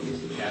always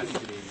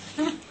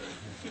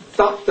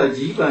tapta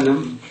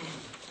jivanam.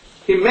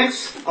 He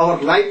makes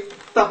our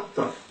life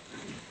tapta,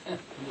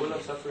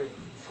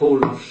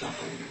 full of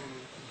suffering.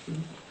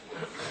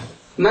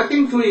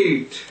 Nothing to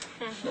eat,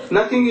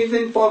 nothing is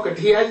in pocket.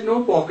 He has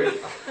no pocket.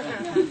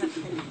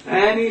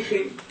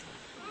 Anything.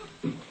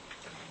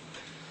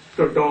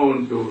 So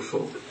don't do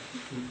so.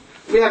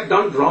 We have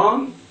done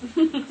wrong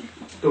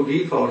to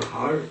give our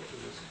heart.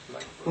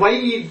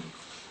 Why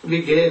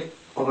we gave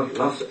our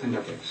love and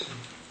affection?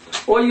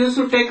 Oh, you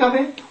should take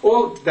away?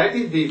 Oh, that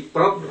is the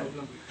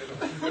problem.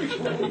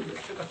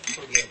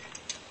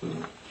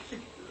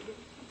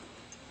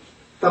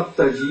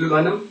 Tapta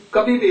jivanam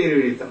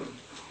kabiviritam.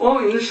 Oh,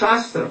 in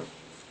Shastra,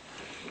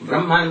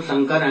 Brahma and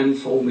Shankar and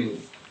so many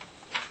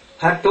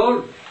have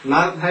told,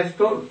 Narad has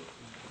told,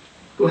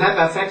 to have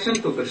affection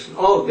to Krishna.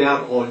 Oh, they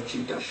are all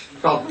cheaters,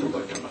 top to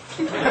bottom.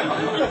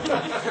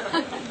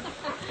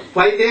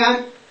 Why they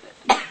are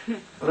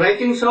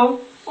writing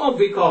so? Oh,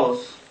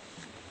 because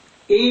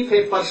if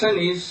a person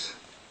is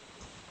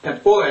a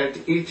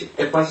poet, if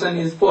a person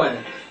is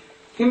poet,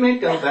 he may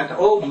tell that,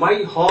 oh,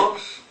 my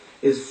horse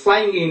is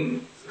flying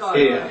in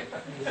air,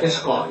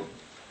 sky.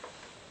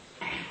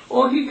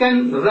 Oh, he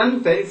can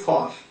run very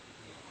fast,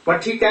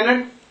 but he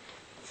cannot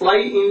fly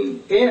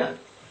in air.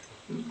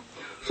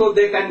 So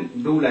they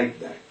can do like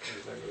that.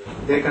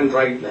 They can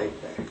write like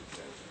that.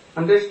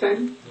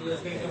 Understand?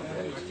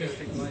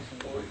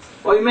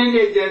 Or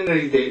imagine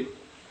generally they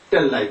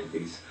tell like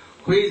this.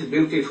 Who is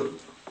beautiful?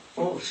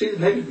 Oh, she is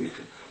very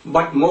beautiful.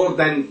 But more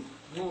than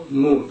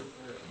moon.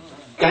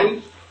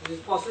 Can? Is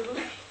it possible?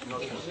 No.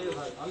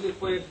 Only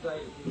poet.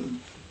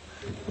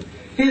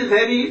 He is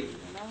very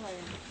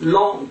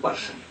long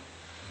person.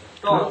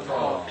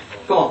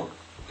 Tall.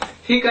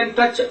 He can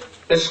touch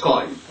a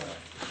sky.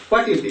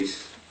 What is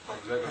this?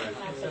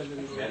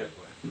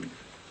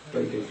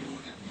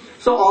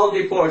 So all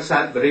the poets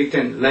have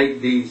written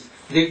like this.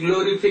 The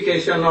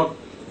glorification of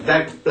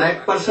that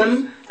black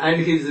person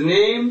and his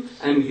name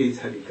and his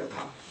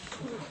Harikatha.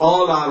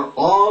 All are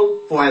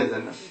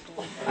poisonous.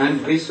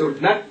 And we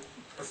should not.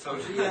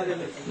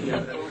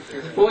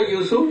 Oh,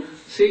 you should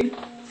see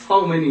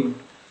how many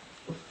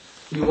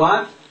you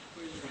are.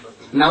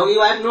 Now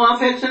you have no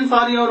affection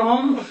for your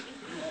homes.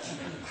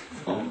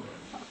 Oh,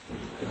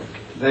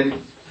 very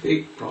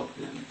big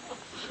problem.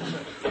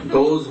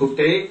 Those who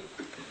take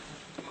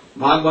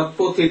Bhagavad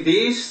Pothi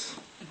this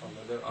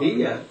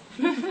here,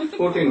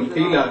 put in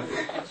pillar,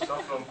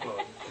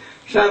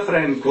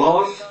 saffron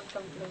cloth,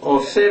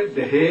 or shaved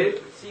the head,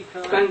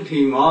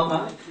 kanthi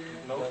mala,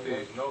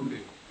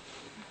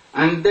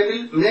 and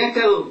they will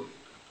tell,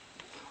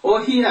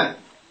 oh here,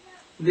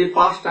 the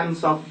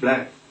pastimes of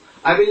black.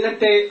 I will not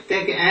take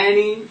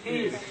any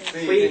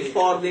fees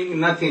for them,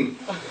 nothing.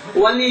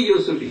 Only you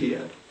should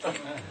hear.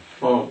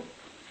 Oh,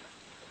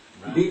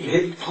 be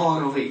very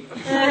far away,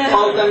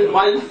 1,000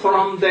 miles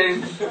from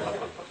them.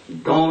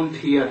 Don't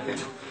hear them.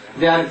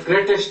 They are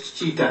greatest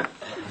cheater.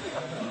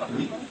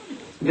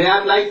 They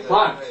are like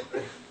what?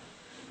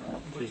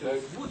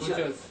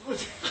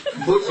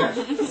 Butchers.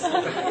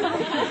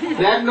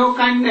 They have no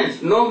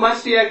kindness, no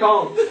mercy at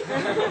all.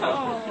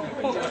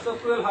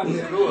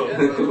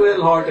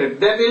 Cruel-hearted.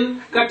 They will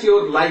cut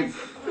your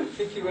life.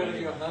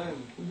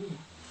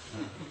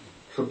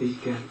 So be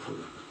careful.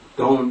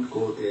 Don't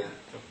go there.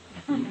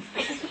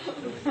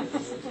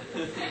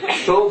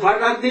 So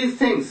what are these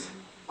things?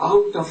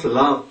 Out of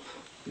love,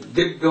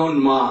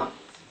 Divyonmar.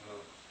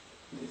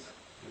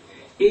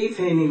 If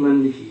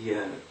anyone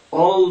hear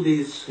all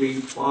these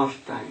sweet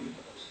pastimes,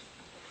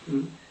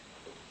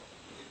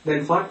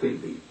 then what will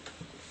be?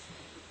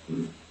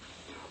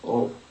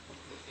 Oh,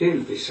 he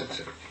will be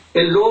successful.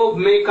 A lobe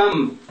may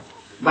come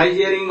by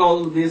hearing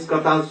all these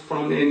kathas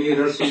from any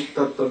Rashi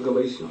Tattva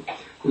Vaishnava.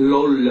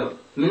 Lolya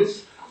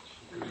means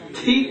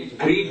thick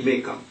greed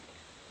may come.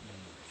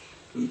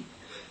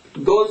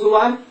 Those who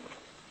are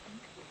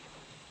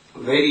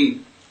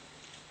very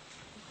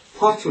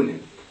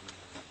fortunate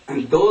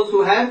and those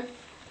who have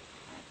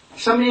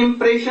some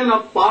impression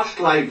of past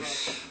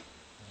lives,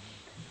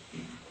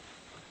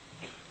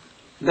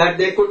 that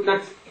they could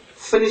not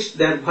finish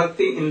their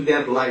bhakti in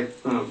their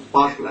life,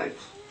 past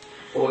lives,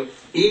 or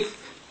if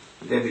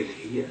they will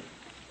hear,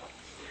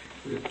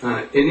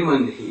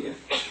 anyone hear,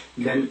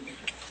 then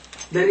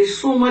there is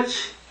so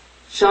much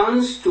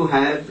chance to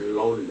have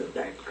love,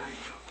 that kind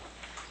of.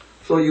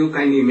 So you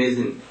can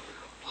imagine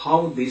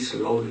how this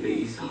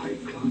lovely is high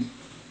class.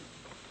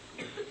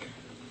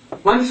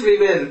 Once we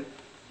were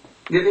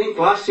giving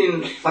class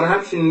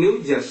perhaps in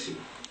New Jersey,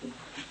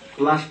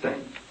 last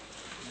time.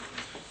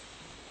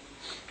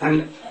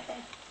 And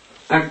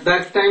at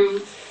that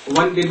time,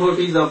 one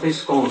devotee of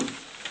ISKCON,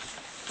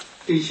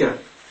 teacher,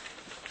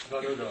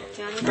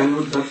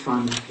 Dhanudhar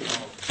Swami,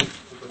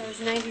 That was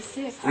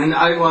 96. and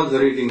I was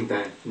reading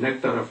that,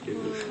 Nectar of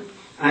Devotion.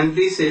 And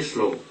this is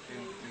slow.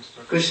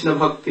 Krishna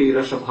Bhakti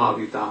Rasa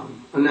Bhavitam.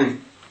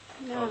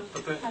 No.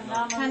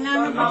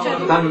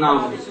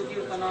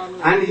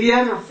 And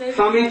here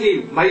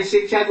Swamiji, my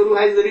Shiksha Guru,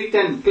 has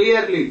written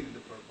clearly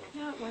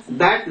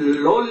that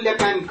lolya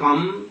can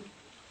come.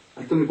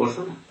 Tumi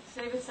bosho na.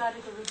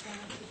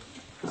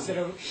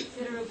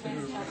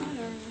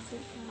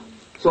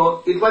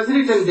 So it was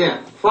written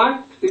there.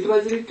 What? It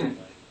was written.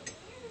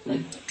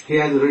 He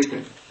has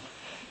written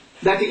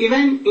that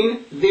even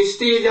in this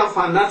stage of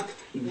unearth,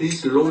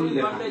 this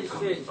lolya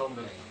can come.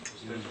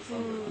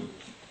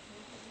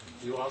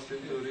 You asked him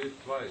to read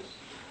twice.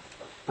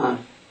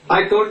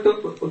 I told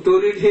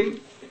to read him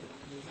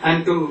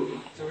and to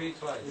read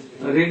twice.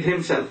 read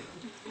himself.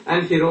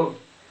 And he wrote.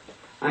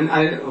 And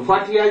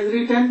what he has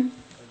written,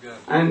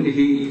 and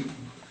he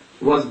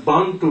was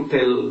bound to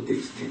tell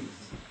these things.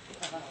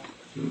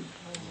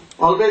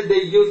 Always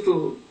they used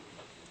to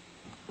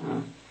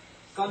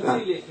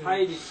Conceal it,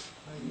 hide it.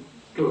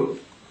 to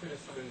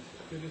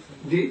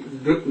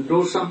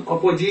do some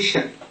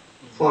opposition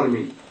for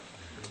me.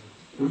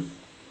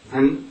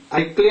 And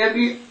I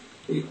clearly,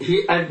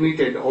 he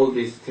admitted all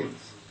these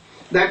things.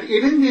 That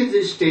even in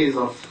this stage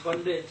of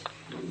Bondage.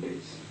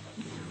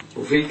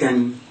 we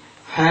can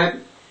have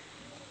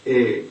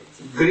a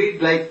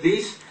greed like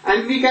this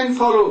and we can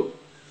follow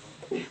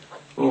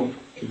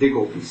the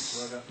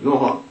gopis. No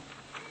harm.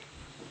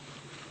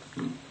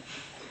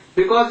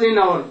 Because in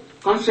our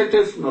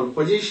constitutional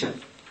position,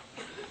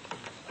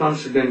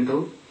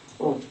 transcendental,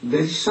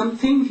 there is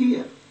something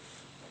here.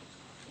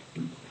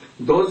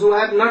 Those who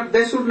have not,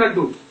 they should not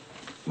do.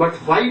 But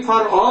why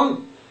for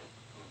all?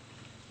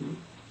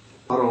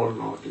 For all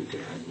not, it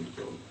has been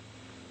told.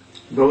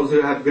 Those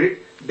who have greed,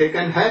 they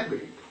can have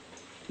greed.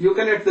 You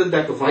cannot tell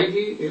that why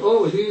he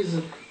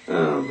is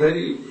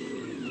very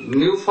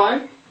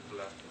neophyte.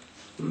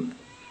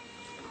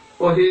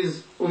 Or he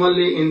is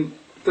only in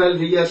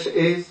 12 years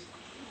age.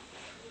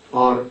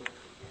 Or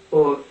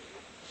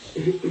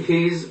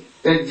he is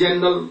a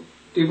general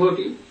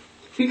devotee.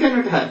 He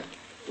cannot have.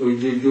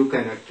 You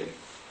cannot take.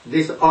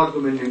 This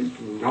argument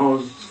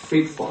knows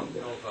fit for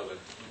them.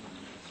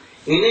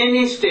 In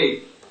any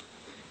state,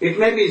 it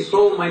may be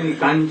so many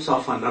kinds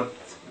of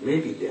unearth.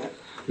 Maybe there.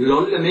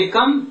 Lolya may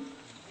come.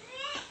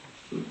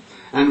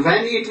 And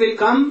when it will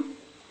come,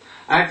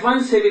 at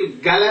once he will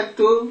gallop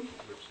to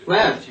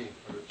where?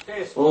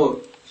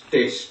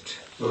 Taste.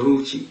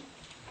 Ruchi.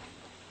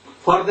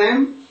 For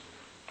them,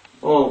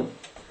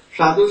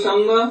 sadhu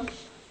sangha,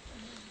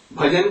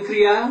 bhajan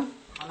kriya,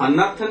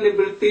 anartha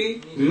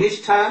nivritti,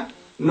 nishtha,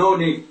 no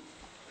need.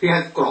 He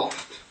has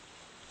crossed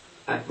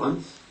at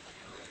once.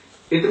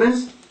 It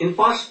means in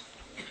past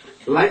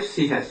lives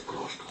he has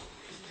crossed all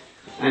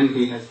this. And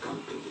he has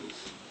come to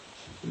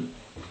this.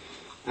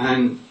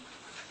 And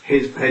he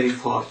is very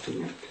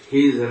fortunate.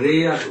 He is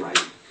rare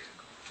life.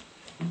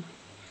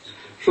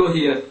 So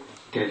here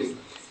telling,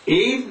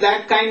 if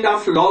that kind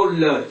of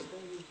love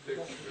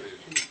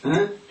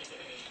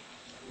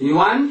you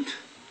want,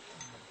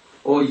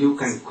 or you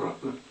can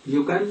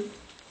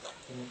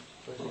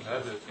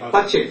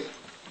purchase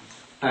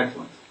at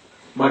once.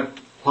 But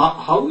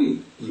how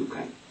you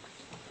can?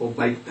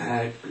 By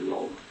that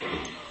love,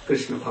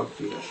 Krishna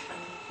Bhakti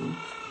Rasa.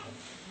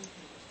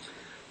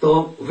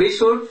 So we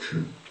should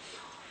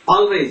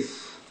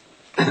always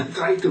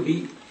try to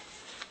be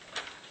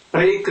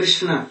Pray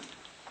Krishna,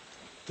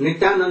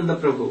 Nityananda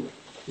Prabhu,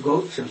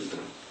 Gaur Chandra,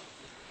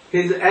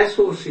 his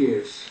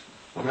associates,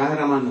 Raya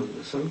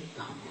Ramananda, Sarup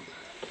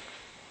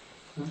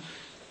Damodar.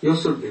 You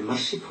should be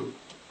merciful.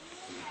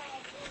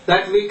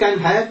 That we can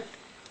have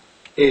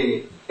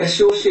a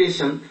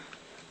association,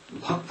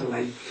 bhakt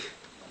like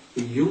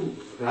you,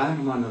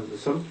 Rayamananda,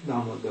 Sarup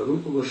Damodar,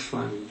 Rupa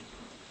Goswami,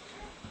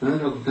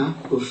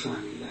 Raghunath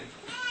Goswami like.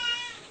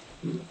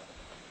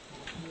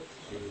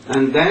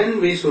 And then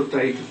we should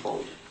try to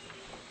follow.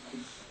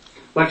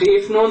 But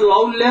if no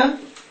Laulya,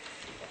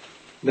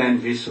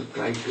 then we should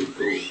try to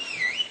do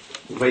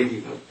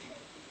Vaidhi Bhakti.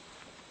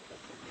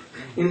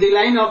 In the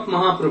line of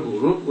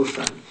Mahaprabhu, Rupa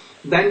Goswami,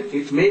 then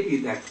it may be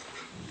that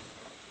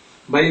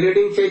by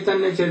reading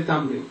Chaitanya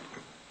Charitamrita,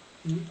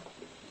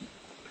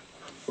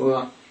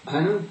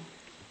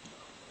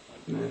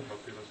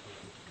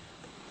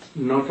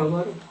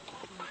 Notavar,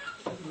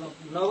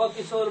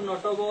 Navakishor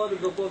Notavar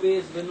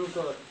Gopavesh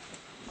Venutar.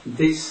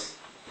 This,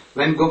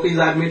 when gopis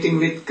are meeting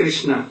with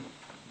Krishna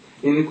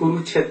in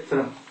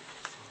Kurukshetra,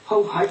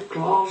 how high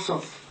class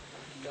of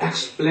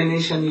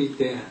explanation is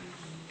there.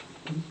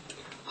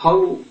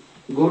 How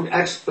good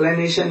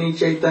explanation in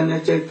Chaitanya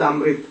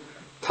Charitamrita,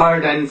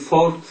 3rd and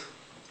 4th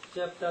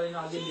Chapter in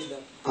Adi Lila.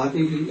 Adi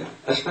Lila,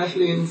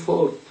 especially in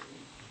 4th.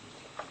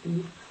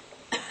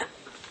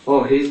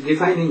 Oh, he is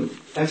defining,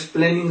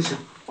 explaining,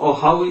 oh,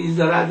 how is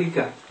the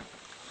Radhika?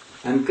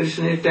 And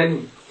Krishna is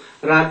telling,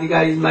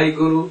 Radhika is my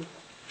guru,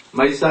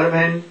 my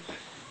servant,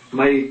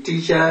 my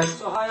teacher.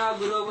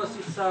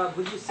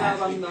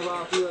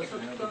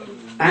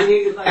 And he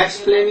is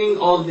explaining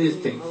all these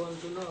things.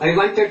 I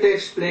wanted to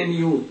explain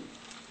you.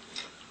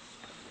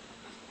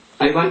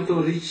 I want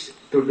to reach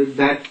to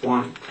that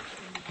point.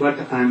 But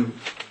I am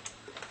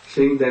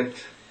saying that,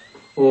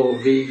 oh,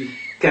 we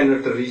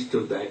cannot reach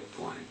to that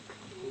point.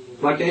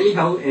 But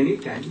anyhow,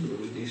 anytime we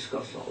will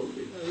discuss all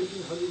this.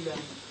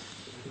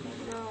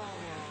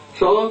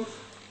 So,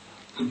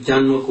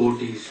 Janma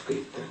Koti is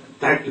Kirtan.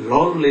 That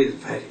role is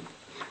very.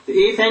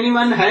 If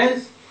anyone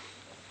has,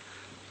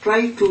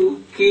 try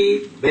to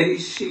keep very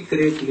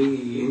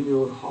secretly in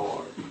your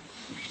heart.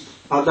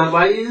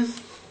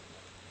 Otherwise,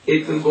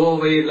 it will go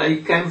away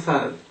like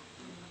cancer.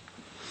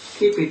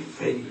 Keep it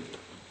very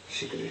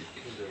secret.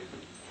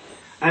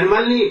 And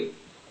only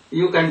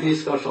you can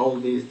discuss all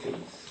these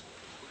things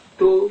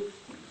to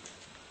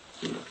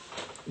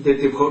the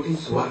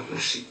devotees who are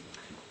rushing.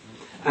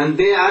 And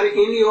they are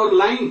in your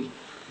line.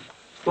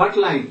 What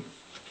line?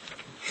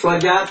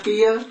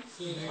 Swajatiya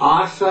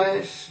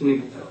Asaya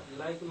Snigdha.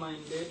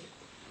 Like-minded.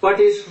 What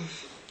is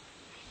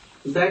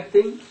that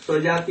thing?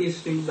 Swajati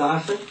Snigdha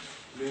Asaya?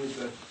 Means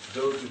that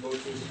those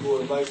devotees who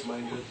are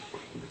like-minded.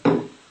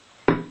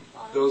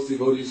 Those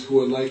devotees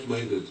who are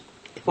like-minded.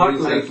 What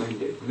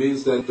like-minded?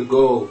 Means that the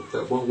goal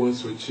that one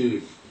wants to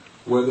achieve,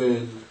 whether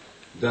in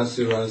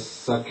Dasiras,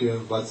 Sakya,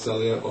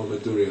 Vatsalya or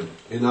Madhurya,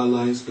 in our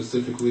line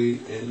specifically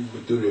in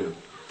Madhurya,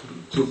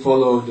 to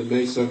follow the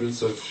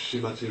maidservants of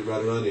Srimati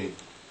Radharani,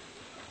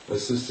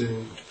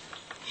 assisting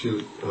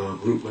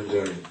Rup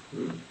Manjari.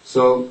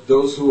 So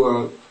those who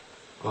are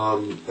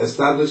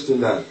established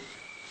in that,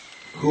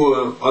 who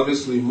are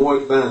obviously more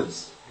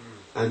advanced,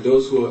 and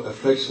those who are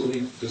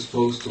affectionately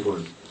disposed to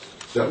one,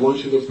 that one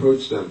should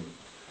approach them.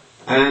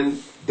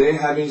 And they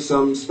having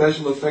some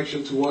special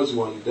affection towards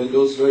one, then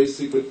those very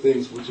secret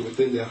things which are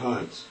within their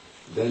hearts,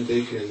 then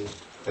they can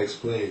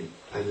explain,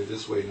 and in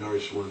this way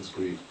nourish one's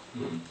greed.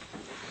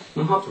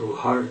 Mahaprabhu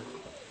heard.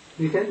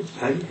 We can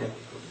very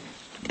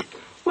happy.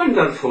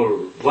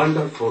 Wonderful,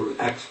 wonderful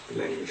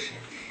explanations.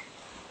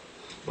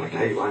 But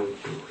I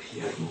want to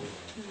hear more.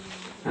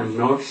 I am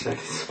not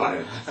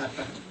satisfied.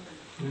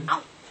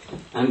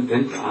 And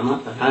then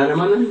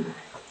Rayamananda,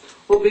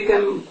 who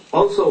became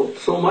also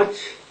so much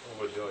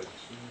overjoyed.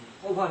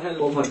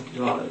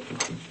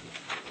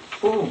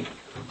 Oh,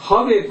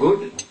 how a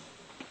good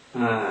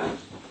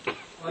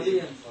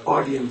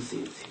audience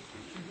is he.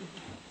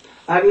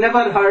 I've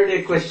never heard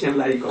a question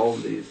like all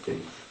these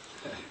things.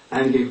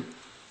 And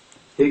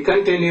he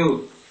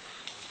continued,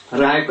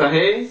 Rai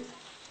kahe,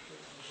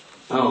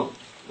 oh,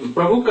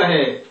 Prabhu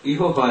kahe,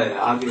 iho hai,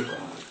 aage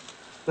kahe.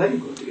 Very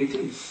good, it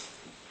is.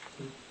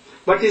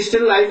 But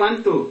still I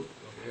want to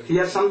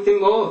hear something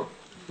more.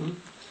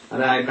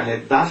 Rai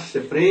kahe,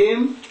 dasya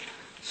prem,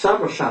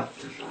 sarva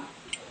shatra.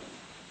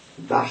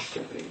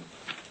 Dasya prem.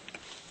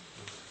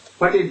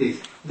 What is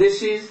this?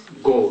 This is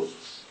goal.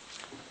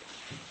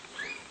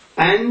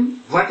 And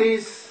what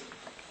is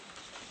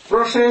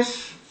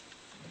process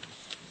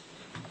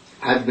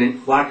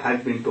what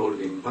has been told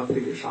in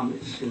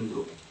Bhaktivedanta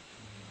Sindhu,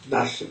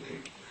 Dasya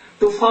prem.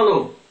 To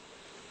follow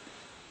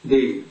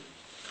the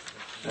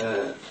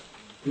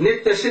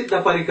Nitya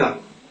Siddha Parikar,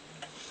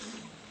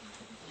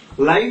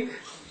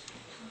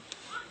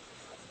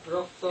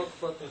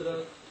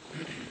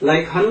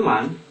 like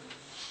Hanuman,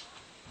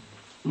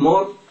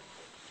 more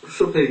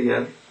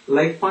superior,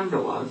 like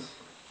Pandavas,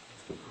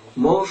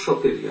 more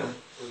superior,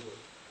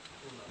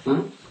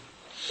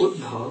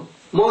 Uddhav,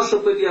 more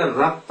superior,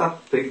 Rakta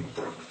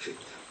Pektarakshit.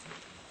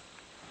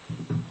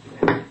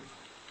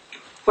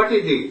 What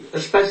is the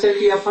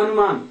specialty of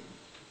Hanuman?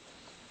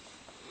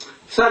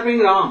 Serving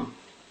Ram,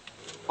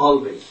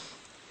 always.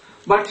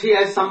 But he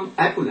has some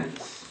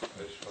opulence.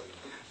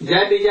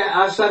 Jai Vijay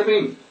are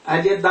serving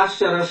as a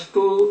Dasya Ras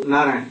to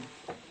Narayan.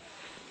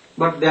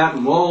 but there are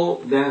more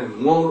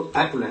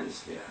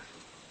affluence there.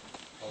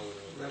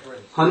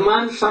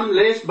 Hanuman some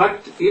less,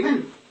 but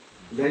even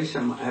there is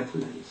some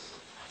affluence.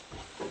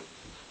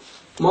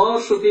 More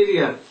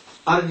superior,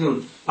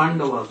 Arjun,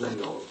 Pandavas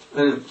and all.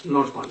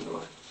 Not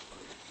Pandavas.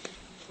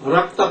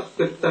 Raktak,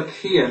 Pittak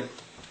here.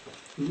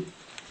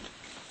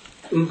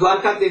 In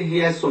Dwarka he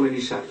has so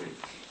many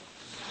servants.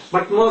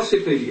 But more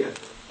superior.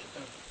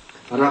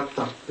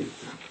 Raktak,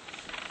 Pittak.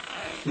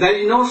 There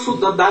is no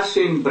Shuddha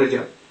Dasya in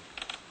Braja.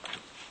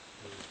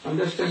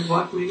 Understand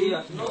what meaning?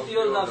 No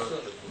pure Dasya.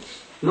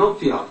 No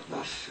pure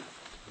Dasya.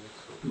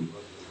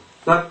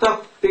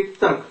 Raktak,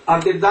 Pittak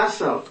are the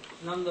Dasya,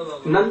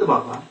 Nanda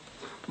Baba.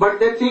 But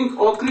they think,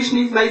 oh, Krishna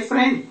is my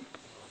friend.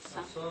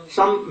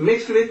 Some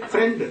mixed with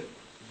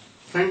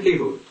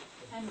friendlyhood.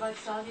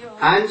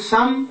 And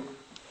some,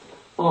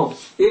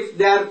 if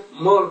they are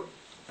more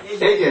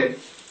aged,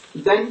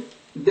 then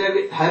they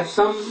will have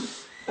some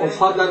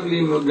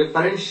fatherly mode, the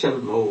parental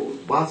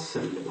mode,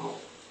 vatsalya mode.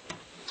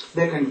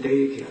 They can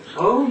take care.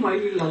 Oh, my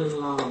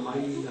lalla,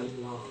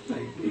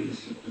 like this.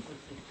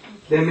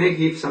 They may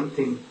give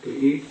something to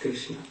eat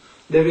Krishna.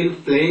 They will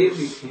play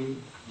with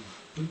him.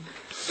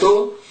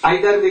 So,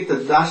 either with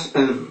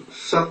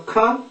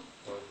Sakha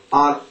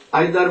or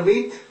either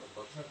with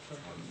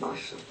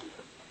Dasha.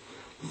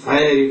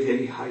 Very,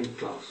 very high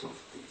class of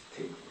these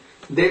things.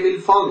 They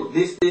will follow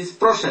this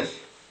process.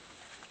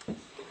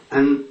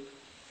 And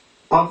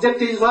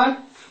object is what?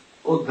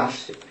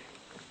 Dasya.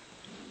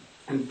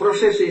 And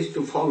process is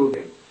to follow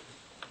them.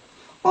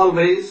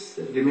 Always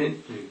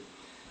remain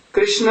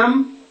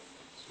Krishnam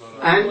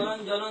and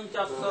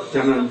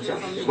Janan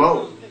Chakya.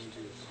 Wow.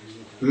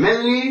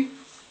 Mainly,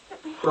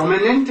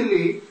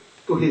 prominently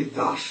to his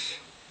Das.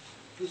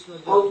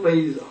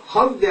 Always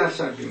how they are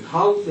serving,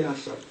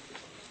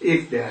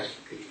 if they are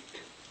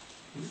great.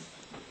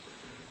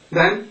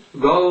 Then,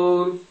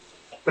 Gaur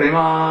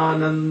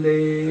Premanande.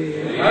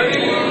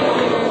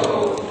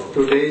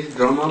 Today's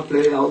drama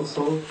play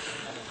also.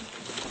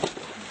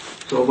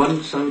 So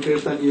one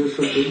Sankirtan you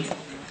should do.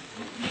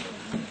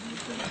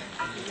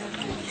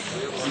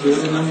 Do you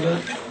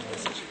remember?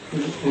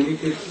 Any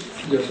case,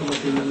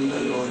 Yasomati Nanda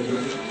or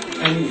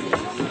any?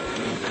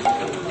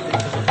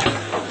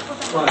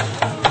 What?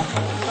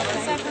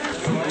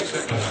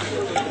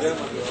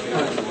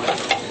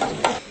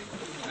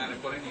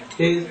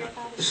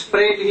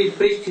 He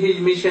preached his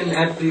mission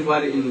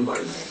everywhere in the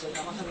world.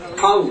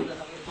 How?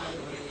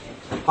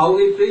 How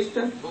he preached?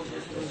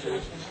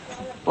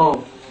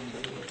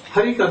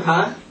 Hari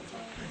Katha,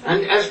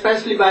 and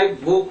especially by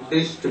book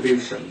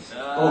distributions.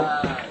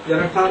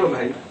 Jara tharo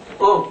bhai.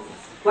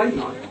 Why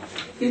not?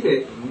 Give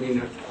a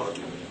minute for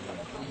me.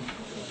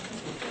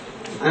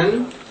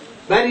 And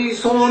very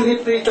soon he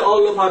preached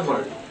all over the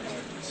world.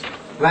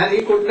 Where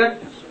he could not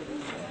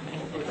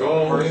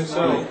go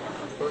himself.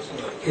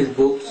 His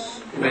books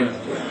went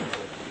there.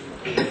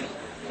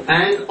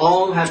 And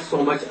all had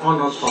so much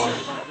honor for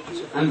him.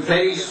 And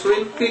very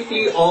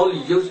quickly all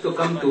used to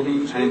come to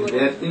him and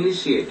were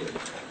initiated.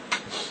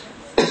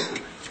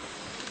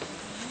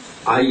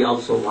 I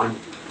also want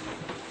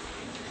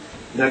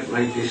that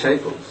my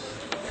disciples,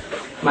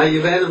 my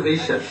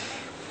well-wishers,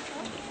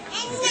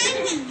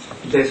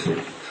 they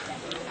should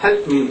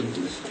help me in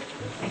this.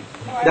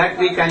 That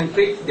we can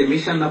preach the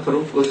mission of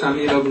Rupa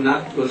Goswami,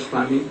 Raghunath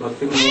Goswami,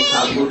 Bhaktivedanta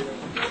Thakur,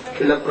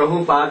 Srila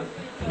Prabhupada,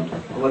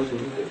 our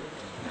Gurudev.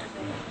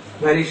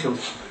 Very soon.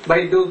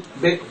 By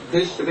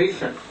this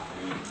vision,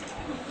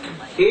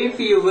 if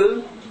you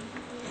will,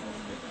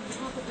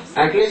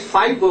 at least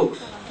 5 books,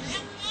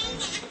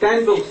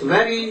 10 books,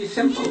 very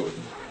simple,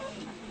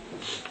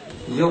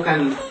 you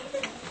can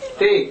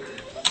take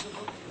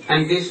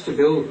and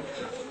distribute.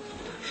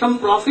 Some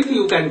profit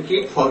you can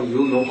keep for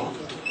you, no harm.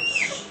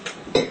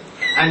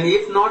 And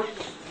if not,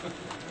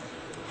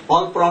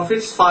 all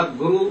profits for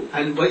Guru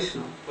and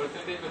Vaishnava.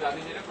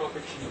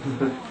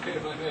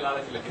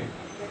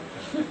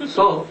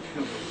 So,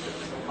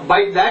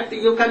 by that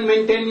you can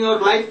maintain your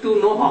life to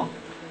no harm.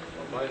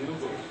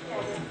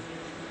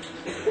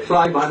 So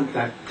I want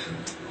that.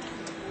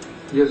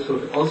 You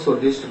should also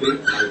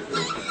distribute my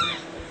books.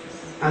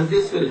 And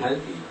this will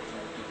help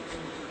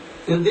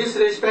you. In this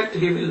respect,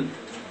 he will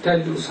tell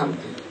you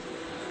something.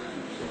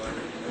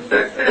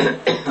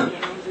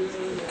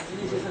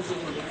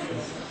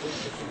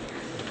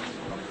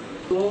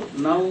 So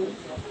now,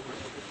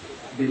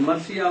 the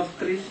mercy of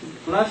Krishna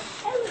plus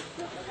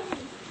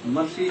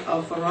mercy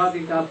of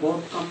Radhika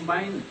both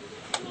combined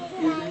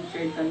is in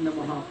Chaitanya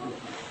Mahaprabhu.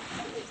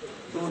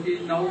 So he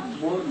is now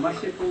more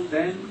merciful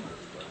than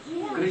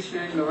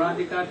Krishna and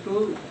Radhika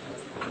too.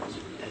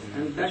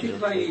 And that is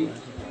why he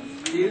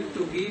used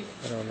to give,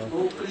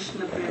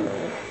 Krishna prema,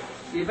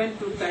 even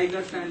to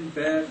tigers and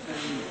bears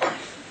and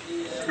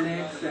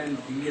snakes and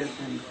deers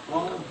and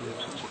all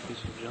those.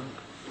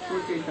 So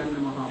Chaitanya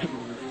Mahaprabhu,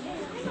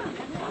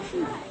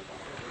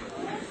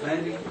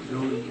 very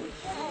glorious,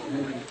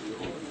 very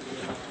glorious.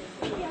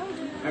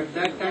 At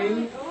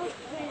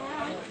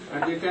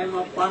the time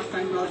of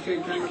pastime of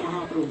Chaitanya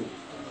Mahaprabhu,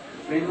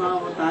 Prema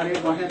avatare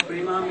bahe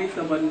prema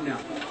mita banya.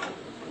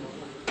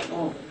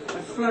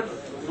 flood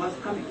was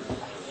coming.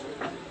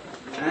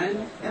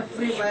 And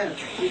everywhere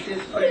it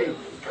is spreading.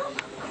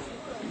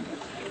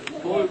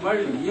 Whole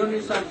world,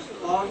 unisearch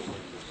thoughts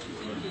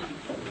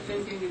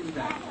thinking in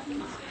that.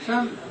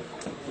 Some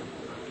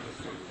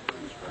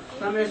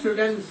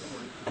students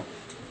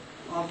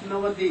of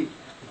Navadip,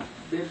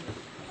 they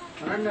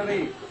run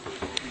away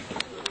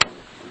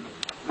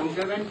and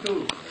they went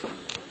to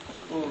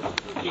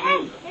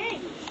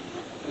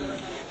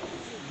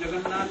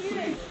Jagannath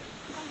Puri.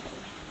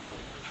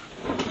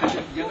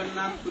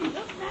 Jagannath Puri.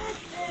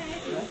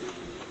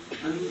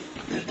 And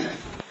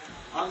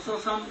also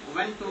some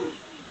went to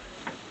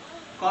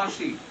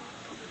Kashi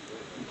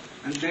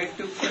and they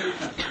took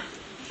shelter.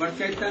 But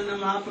Chaitanya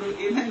Mahaprabhu,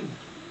 even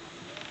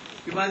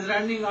he was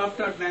running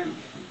after them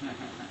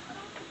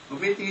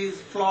with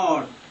his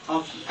flood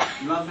of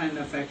love and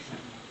affection.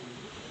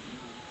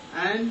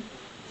 And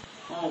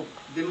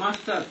the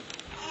master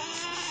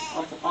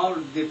of all,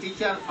 the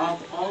teacher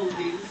of all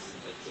these,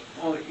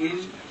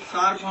 in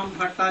Sarvam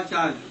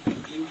Bhattacharya,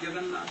 in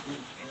Jagannath,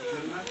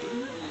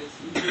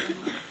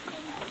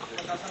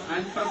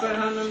 and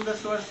Prabharananda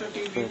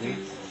Saraswati with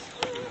his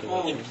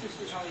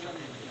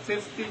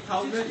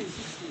 50,000,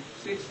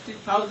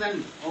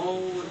 60,000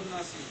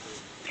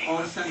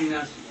 all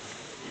sannyasis.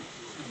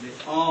 They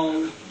all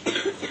and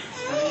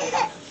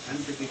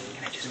the people.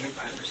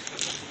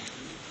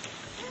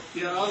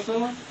 Here also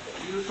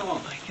you saw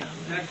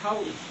that how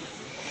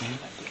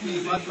he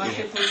was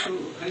merciful to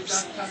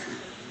Haridas Thakur.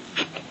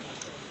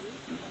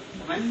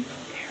 When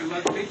he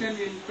was beaten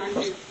in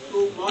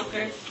 22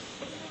 markets,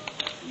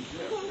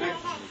 at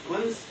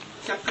once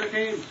Chakra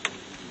came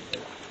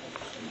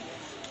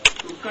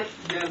to cut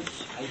their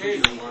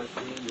heads,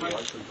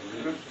 but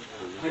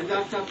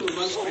Haridas Thakur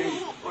was saying,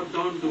 "Oh,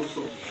 don't do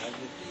so.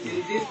 In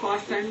these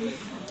pastimes,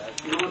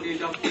 no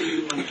need of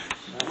killing one.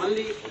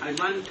 Only I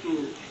want to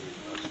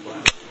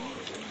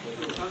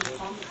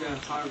transform their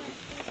heart."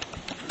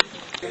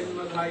 Then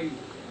Madhai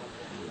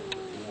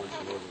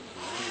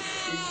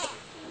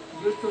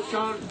used to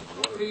chant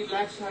 3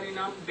 lakhs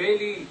Harinam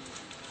daily.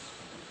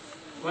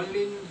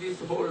 Only in this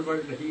whole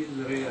world he is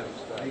rare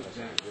like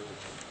that.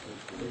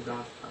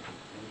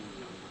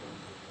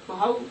 So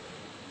how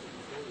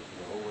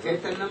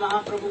Chaitanya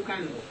Mahaprabhu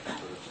can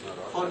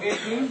forget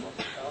him?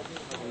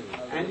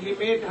 And he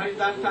made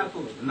Haridas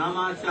Thakur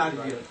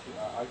Namacharya.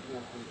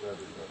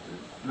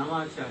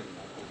 Namacharya.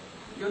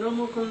 You know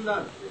Mukunda?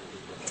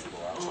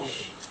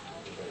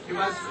 He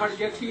was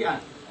Kharjatiya.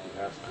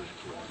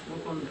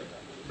 Mukunda.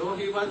 Though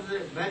he was the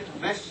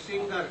best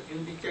singer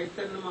in the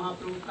Chaitanya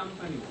Mahaprabhu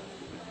company.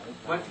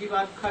 But he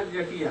was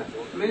Kharjatiya.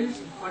 Means,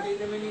 what is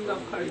the meaning of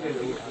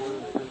Kharjatiya?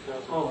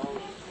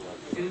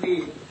 In the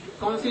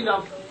council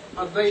of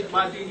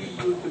Advaitwadi he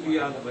used to be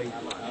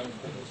Advaitwadi.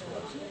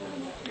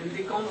 In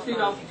the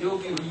council of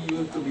Yogi he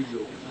used to be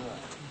Yogi.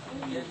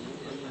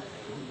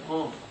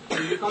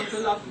 In the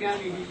council of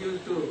Jnani he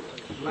used to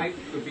like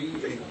to be a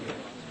Jnani.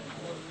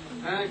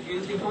 And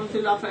in the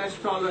council of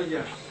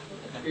astrologers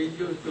he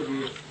used to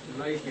be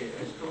like an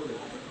astrologer.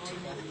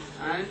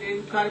 And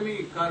in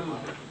karma,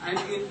 and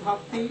in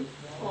bhakti,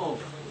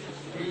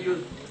 he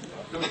used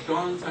to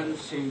dance and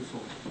sing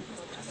songs.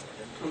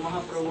 So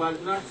Mahaprabhu was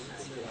not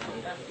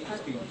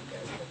happy.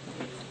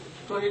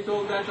 So he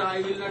told that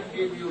I will not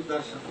give you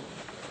darshan,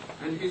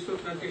 and he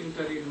should not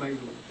enter in my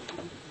room.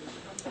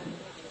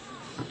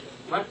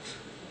 But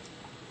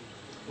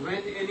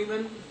when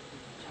anyone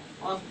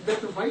asked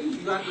that why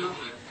you are not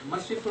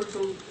merciful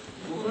to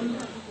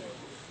Mukunda,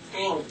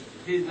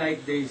 he is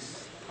like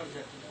this.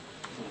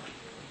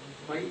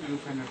 Why you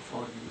cannot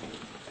forgive?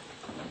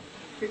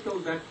 He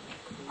told that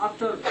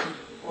after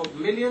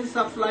millions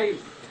of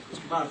life, he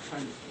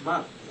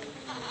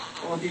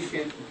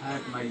can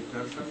have my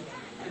darshan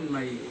and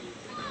my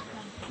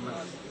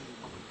mercy.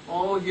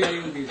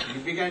 Hearing this, he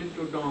began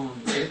to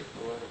dance.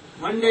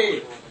 One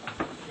day,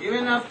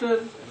 even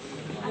after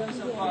millions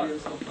of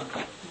years of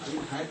I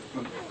will have to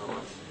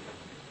dance.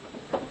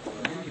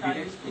 Then he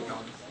began to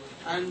dance.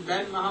 And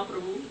then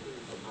Mahaprabhu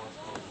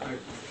heard,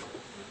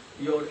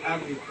 your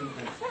everything.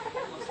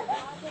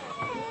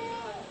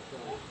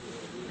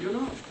 You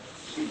know,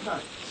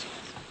 Siddhartha.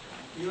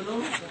 You know,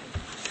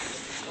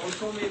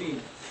 also many.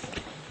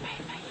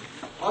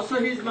 Also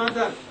his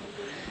mother,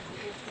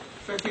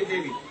 Sati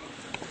Devi.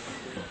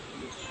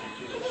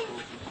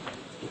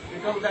 He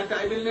told that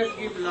I will not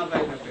give love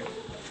and affection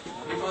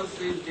because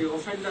he is the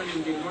offender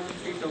in the lotus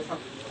feet of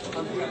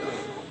Bhaktivedanta.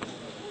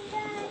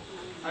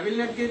 I will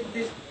not give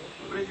this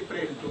pretty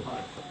prayer to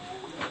her.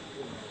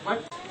 But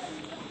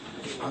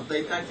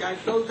Advaita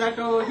told that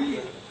he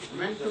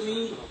went to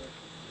me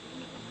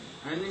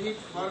and he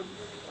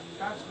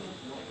forgot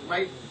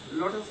my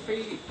lotus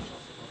feet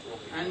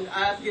and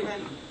I have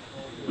given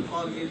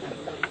for his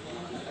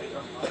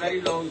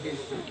very long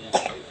history.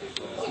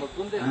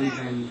 And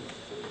then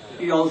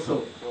he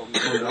also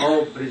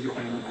told,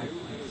 Brajapani,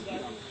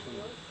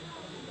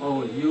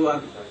 you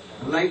are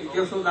like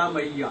Yashoda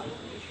Maiya,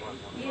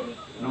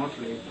 not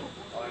like.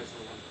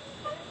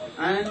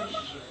 And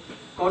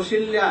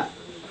Kausalya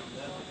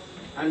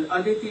and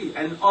Aditi,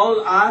 and all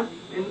are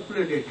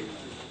included.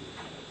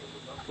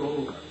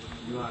 So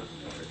you are,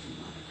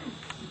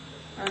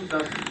 and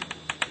thus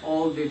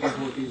all the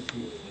devotees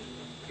here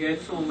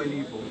get so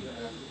many boons.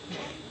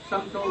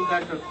 Some told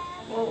that,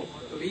 oh,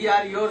 we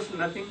are yours,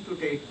 nothing to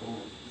take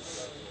home.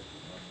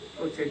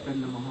 So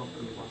Chaitanya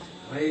Mahaprabhu was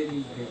very,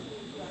 very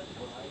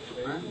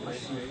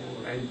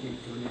merciful and he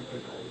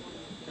donated all.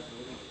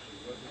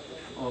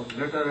 Oh,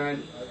 later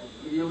and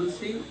you will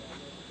see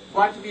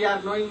what we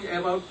are knowing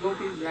about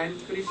gopis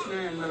and Krishna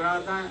and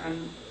Radha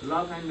and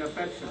love and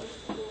affection.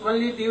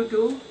 Only due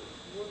to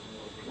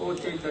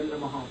Chaitanya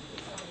Mahaprabhu.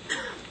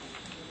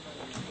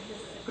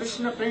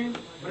 Krishna Prem,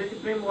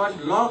 Braj Prem was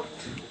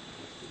locked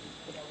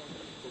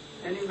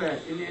anywhere.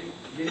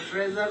 The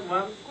treasure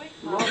was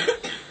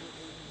locked.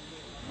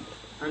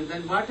 And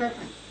then what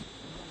happened?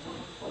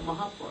 Oh,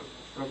 Mahaprabhu,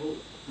 Prabhu,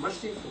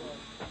 merciful,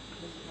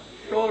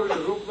 told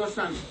Rupa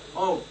Goswami,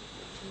 oh,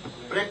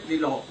 break the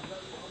law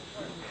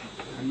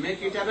and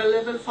make it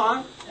available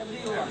for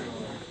everyone.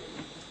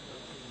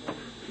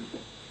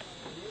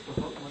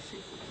 So how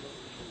merciful.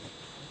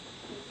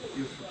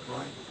 You should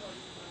try.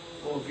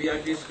 Oh, we are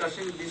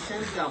discussing the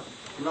sense of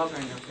love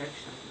and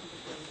affection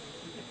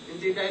in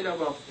the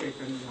dialogue of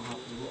Chaitanya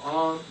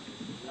Mahaprabhu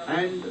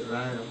and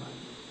Narayan.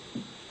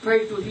 Try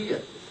to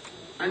hear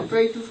and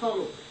try to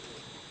follow.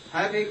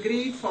 Have a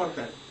greed for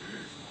that.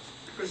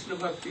 Krishna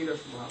Bhakti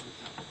Rasbhava,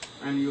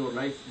 and your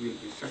life will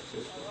be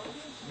successful.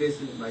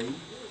 This is my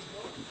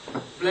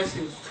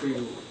blessings to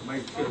you, my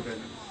children,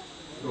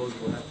 those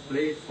who have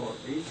played for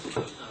this.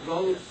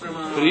 Gaur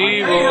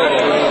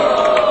Pramana.